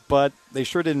 but they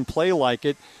sure didn't play like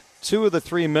it. 2 of the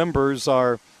 3 members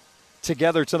are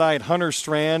together tonight, Hunter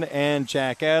Strand and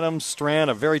Jack Adams.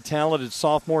 Strand, a very talented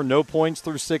sophomore, no points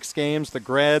through 6 games. The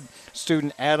grad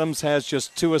student Adams has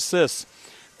just 2 assists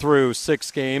through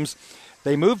 6 games.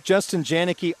 They moved Justin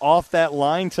Janicki off that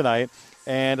line tonight,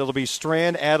 and it'll be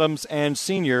Strand, Adams, and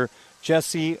senior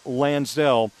Jesse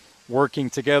Lansdell working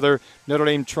together. Notre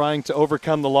Dame trying to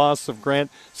overcome the loss of Grant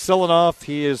Silanoff.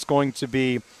 He is going to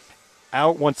be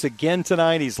out once again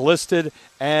tonight. He's listed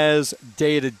as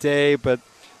day-to-day, but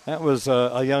that was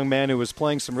a young man who was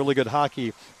playing some really good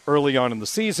hockey early on in the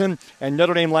season. And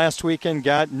Notre Dame last weekend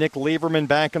got Nick Lieberman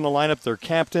back in the lineup, their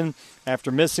captain. After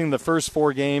missing the first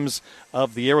 4 games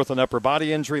of the year with an upper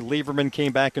body injury, Lieberman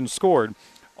came back and scored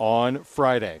on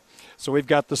Friday. So we've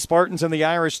got the Spartans and the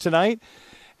Irish tonight,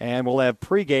 and we'll have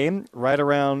pregame right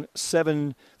around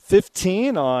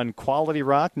 7:15 on Quality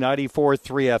Rock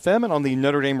 94.3 FM and on the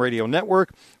Notre Dame Radio Network.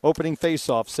 Opening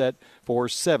faceoff set for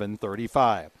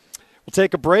 7:35. We'll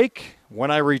take a break.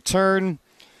 When I return,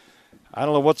 I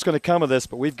don't know what's going to come of this,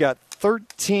 but we've got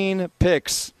 13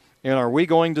 picks in our We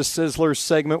Going to Sizzler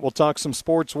segment. We'll talk some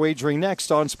sports wagering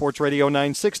next on Sports Radio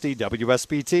 960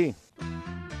 WSBT.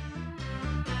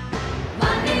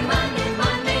 Money, money,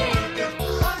 money.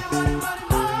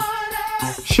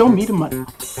 Show me the money.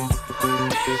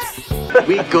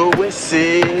 We go with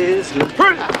Sizzler.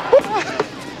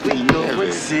 We go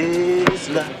with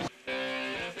Sizzler.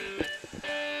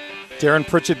 Darren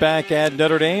Pritchett back at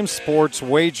Notre Dame. Sports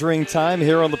wagering time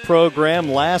here on the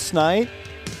program. Last night,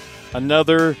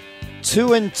 another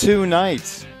 2-2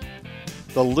 night.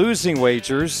 The losing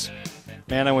wagers,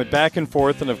 man, I went back and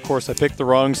forth, and of course I picked the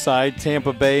wrong side.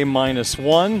 Tampa Bay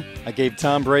 -1. I gave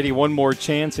Tom Brady one more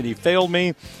chance, and he failed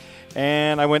me.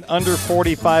 And I went under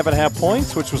 45.5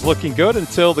 points, which was looking good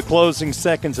until the closing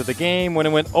seconds of the game when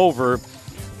it went over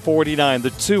 49.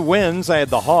 The 2 wins, I had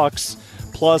the Hawks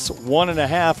plus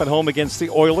 1.5 at home against the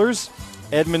Oilers.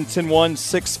 Edmonton won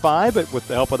 6-5, but with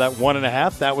the help of that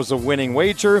 1.5, that was a winning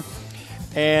wager.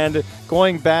 And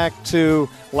going back to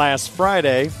last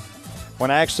Friday,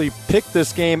 when I actually picked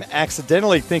this game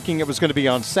accidentally thinking it was going to be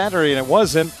on Saturday, and it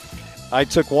wasn't, I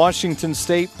took Washington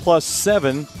State plus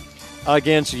 7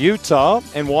 against Utah,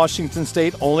 and Washington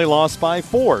State only lost by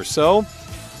 4. So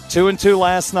 2-2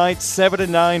 last night,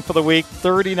 7-9 for the week,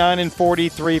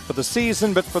 39-43 for the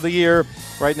season. But for the year,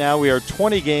 right now we are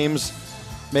 20 games,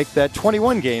 make that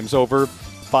 21 games over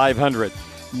 500.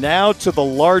 Now to the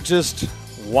largest,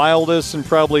 wildest, and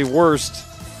probably worst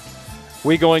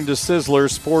We Going to Sizzler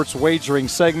sports wagering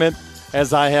segment,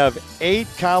 as I have 8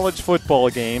 college football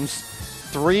games,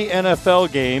 3 NFL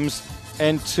games,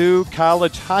 and 2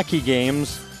 college hockey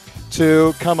games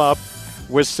to come up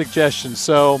with suggestions.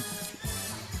 So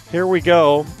here we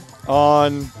go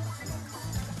on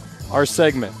our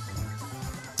segment.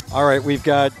 All right, we've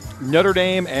got Notre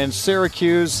Dame and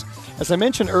Syracuse. As I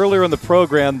mentioned earlier in the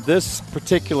program, this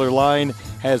particular line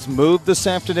has moved this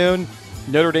afternoon.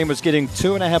 Notre Dame was getting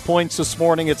 2.5 points this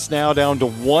morning. It's now down to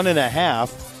 1.5.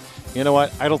 You know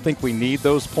what? I don't think we need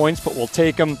those points, but we'll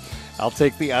take them. I'll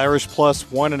take the Irish plus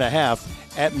 1.5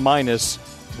 at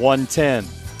 -110.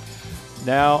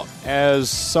 Now, as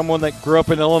someone that grew up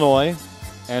in Illinois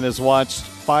and has watched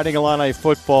Fighting Illini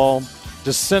football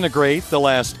disintegrate the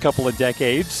last couple of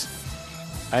decades,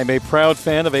 I'm a proud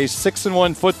fan of a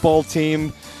 6-1 football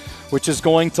team, which is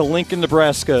going to Lincoln,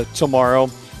 Nebraska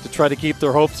tomorrow to try to keep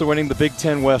their hopes of winning the Big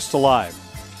Ten West alive.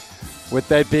 With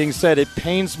that being said, it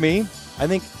pains me. I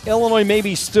think Illinois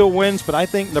maybe still wins, but I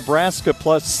think Nebraska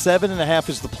plus 7.5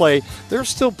 is the play. They're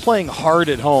still playing hard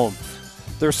at home.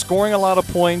 They're scoring a lot of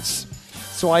points,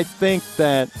 so I think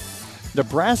that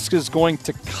Nebraska is going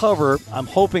to cover. I'm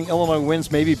hoping Illinois wins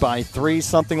maybe by 3,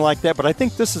 something like that, but I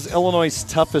think this is Illinois'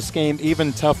 toughest game,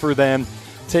 even tougher than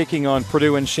taking on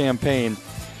Purdue and Champaign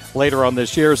later on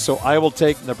this year. So I will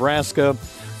take Nebraska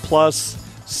plus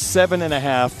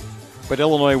 7.5, but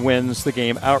Illinois wins the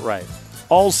game outright.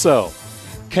 Also,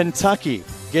 Kentucky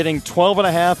getting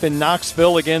 12.5 in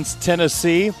Knoxville against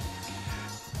Tennessee.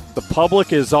 The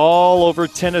public is all over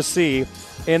Tennessee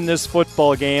in this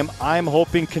football game. I'm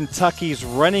hoping Kentucky's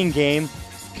running game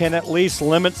can at least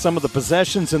limit some of the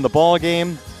possessions in the ball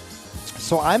game.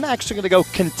 So I'm actually going to go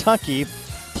Kentucky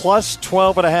plus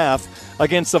 12.5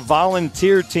 against a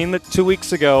volunteer team that 2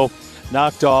 weeks ago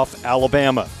knocked off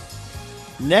Alabama.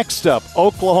 Next up,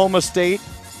 Oklahoma State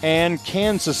and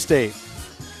Kansas State.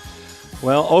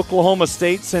 Well, Oklahoma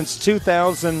State since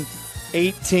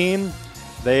 2018,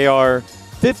 they are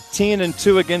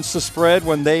 15-2 against the spread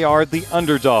when they are the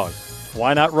underdog.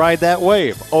 Why not ride that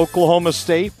wave? Oklahoma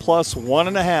State plus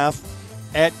 1.5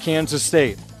 at Kansas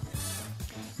State.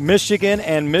 Michigan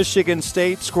and Michigan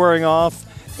State squaring off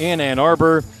in Ann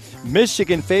Arbor.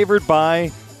 Michigan favored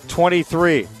by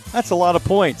 23. That's a lot of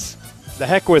points. The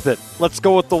heck with it. Let's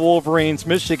go with the Wolverines.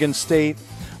 Michigan State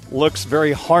looks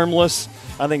very harmless.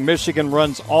 I think Michigan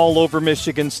runs all over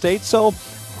Michigan State, so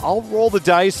I'll roll the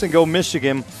dice and go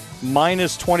Michigan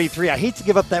minus 23. I hate to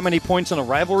give up that many points in a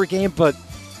rivalry game, but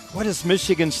what has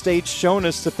Michigan State shown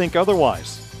us to think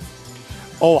otherwise?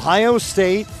 Ohio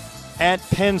State at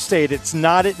Penn State. It's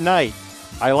not at night.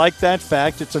 I like that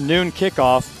fact. It's a noon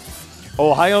kickoff.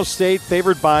 Ohio State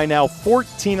favored by now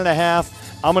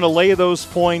 14.5. I'm going to lay those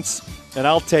points, and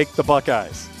I'll take the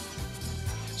Buckeyes.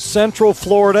 Central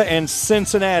Florida and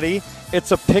Cincinnati.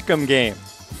 It's a pick'em game.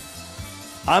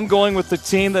 I'm going with the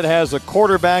team that has a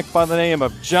quarterback by the name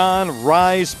of John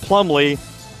Rise Plumlee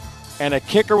and a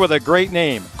kicker with a great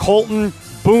name, Colton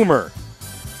Boomer.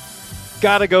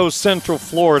 Gotta go Central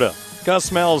Florida.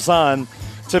 Gus Malzahn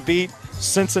to beat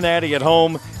Cincinnati at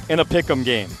home in a pick'em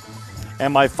game.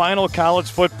 And my final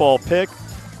college football pick,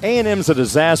 A&M's a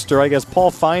disaster. I guess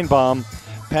Paul Feinbaum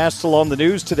passed along the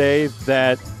news today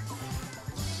that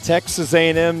Texas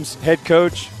A&M's head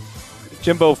coach,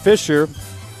 Jimbo Fisher,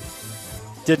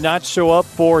 did not show up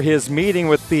for his meeting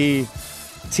with the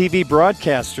TV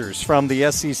broadcasters from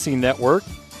the SEC network.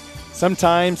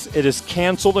 Sometimes it is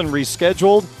canceled and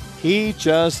rescheduled. He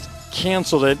just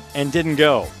canceled it and didn't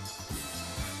go.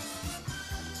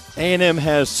 A&M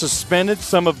has suspended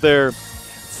some of their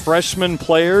freshman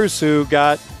players who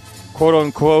got,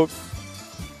 quote-unquote,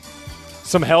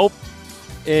 some help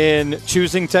in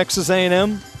choosing Texas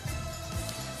A&M.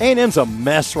 A&M's a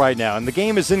mess right now, and the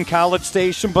game is in College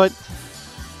Station, but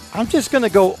I'm just going to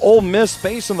go Ole Miss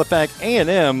based on the fact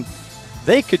A&M,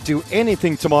 they could do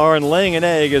anything tomorrow, and laying an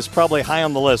egg is probably high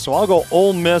on the list. So I'll go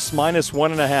Ole Miss minus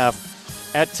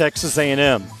 1.5 at Texas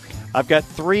A&M. I've got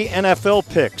 3 NFL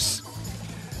picks.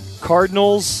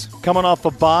 Cardinals coming off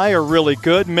a bye are really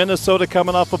good. Minnesota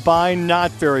coming off a bye,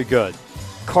 not very good.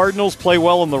 Cardinals play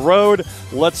well on the road.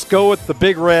 Let's go with the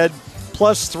Big Red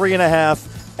plus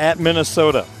 3.5 at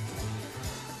Minnesota.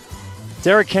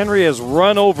 Derrick Henry has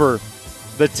run over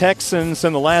the Texans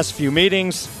in the last few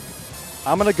meetings.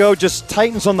 I'm going to go just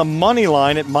Titans on the money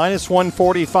line at minus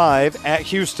 145 at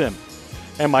Houston.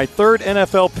 And my third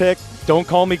NFL pick, don't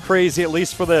call me crazy, at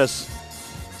least for this.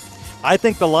 I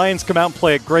think the Lions come out and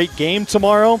play a great game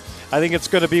tomorrow. I think it's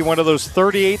going to be one of those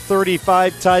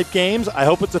 38-35 type games. I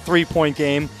hope it's a 3-point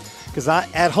game because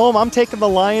at home I'm taking the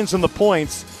Lions and the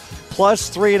points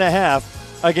plus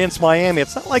 3.5 against Miami.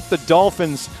 It's not like the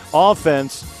Dolphins'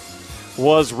 offense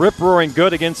was rip-roaring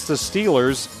good against the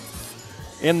Steelers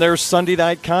in their Sunday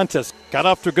night contest. Got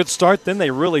off to a good start, then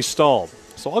they really stalled.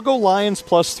 So I'll go Lions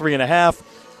plus 3.5.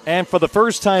 And for the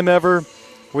first time ever,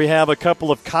 we have a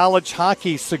couple of college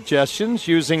hockey suggestions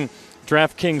using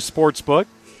DraftKings Sportsbook.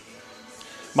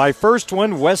 My first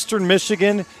one, Western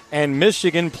Michigan and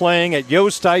Michigan playing at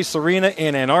Yost Ice Arena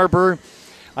in Ann Arbor.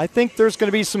 I think there's going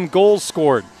to be some goals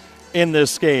scored in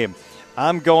this game.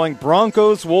 I'm going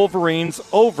Broncos Wolverines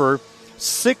over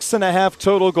 6.5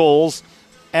 total goals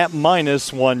at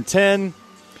minus 110.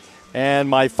 And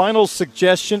my final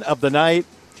suggestion of the night,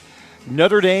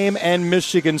 Notre Dame and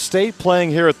Michigan State playing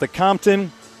here at the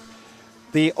Compton.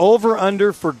 The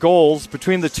over-under for goals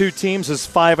between the two teams is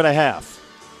 5.5.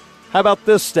 How about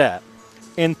this stat?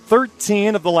 In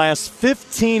 13 of the last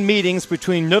 15 meetings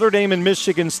between Notre Dame and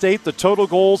Michigan State, the total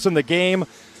goals in the game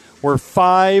were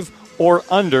 5 or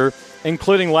under,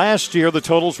 including last year, the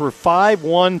totals were 5,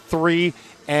 1, 3,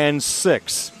 and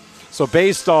 6. So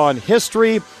based on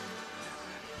history,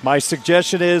 my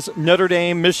suggestion is Notre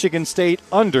Dame, Michigan State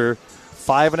under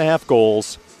 5.5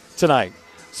 goals tonight.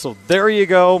 So there you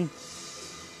go.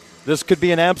 This could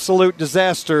be an absolute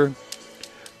disaster,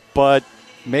 but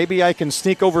maybe I can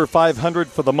sneak over 500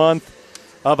 for the month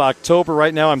of October.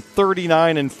 Right now I'm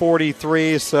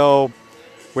 39-43, so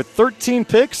with 13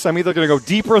 picks, I'm either going to go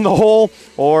deeper in the hole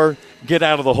or get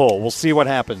out of the hole. We'll see what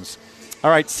happens. All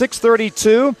right,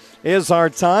 6:32 is our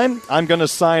time. I'm going to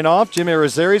sign off. Jim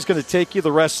Irizarry is going to take you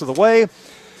the rest of the way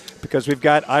because we've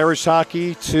got Irish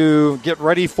hockey to get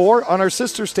ready for on our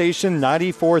sister station,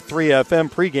 94.3 FM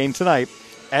pregame tonight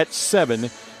at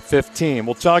 7:15.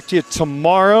 We'll talk to you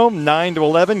tomorrow, 9 to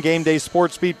 11, Game Day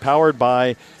Sports Beat powered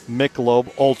by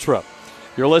Michelob Ultra.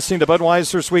 You're listening to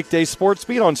Budweiser's Weekday Sports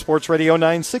Beat on Sports Radio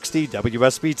 960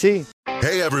 WSBT.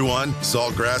 Hey everyone,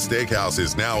 Saltgrass Steakhouse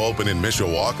is now open in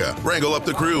Mishawaka. Wrangle up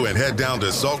the crew and head down to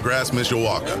Saltgrass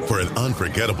Mishawaka for an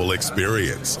unforgettable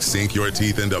experience. Sink your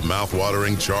teeth into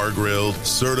mouth-watering char-grilled,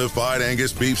 certified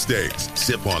Angus beef steaks.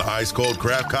 Sip on ice-cold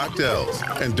craft cocktails.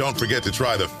 And don't forget to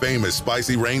try the famous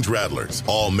spicy range rattlers,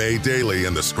 all made daily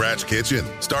in the Scratch Kitchen.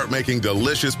 Start making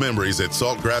delicious memories at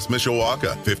Saltgrass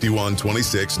Mishawaka,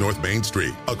 5126 North Main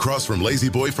Street, across from Lazy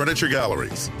Boy Furniture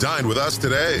Galleries. Dine with us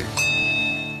today.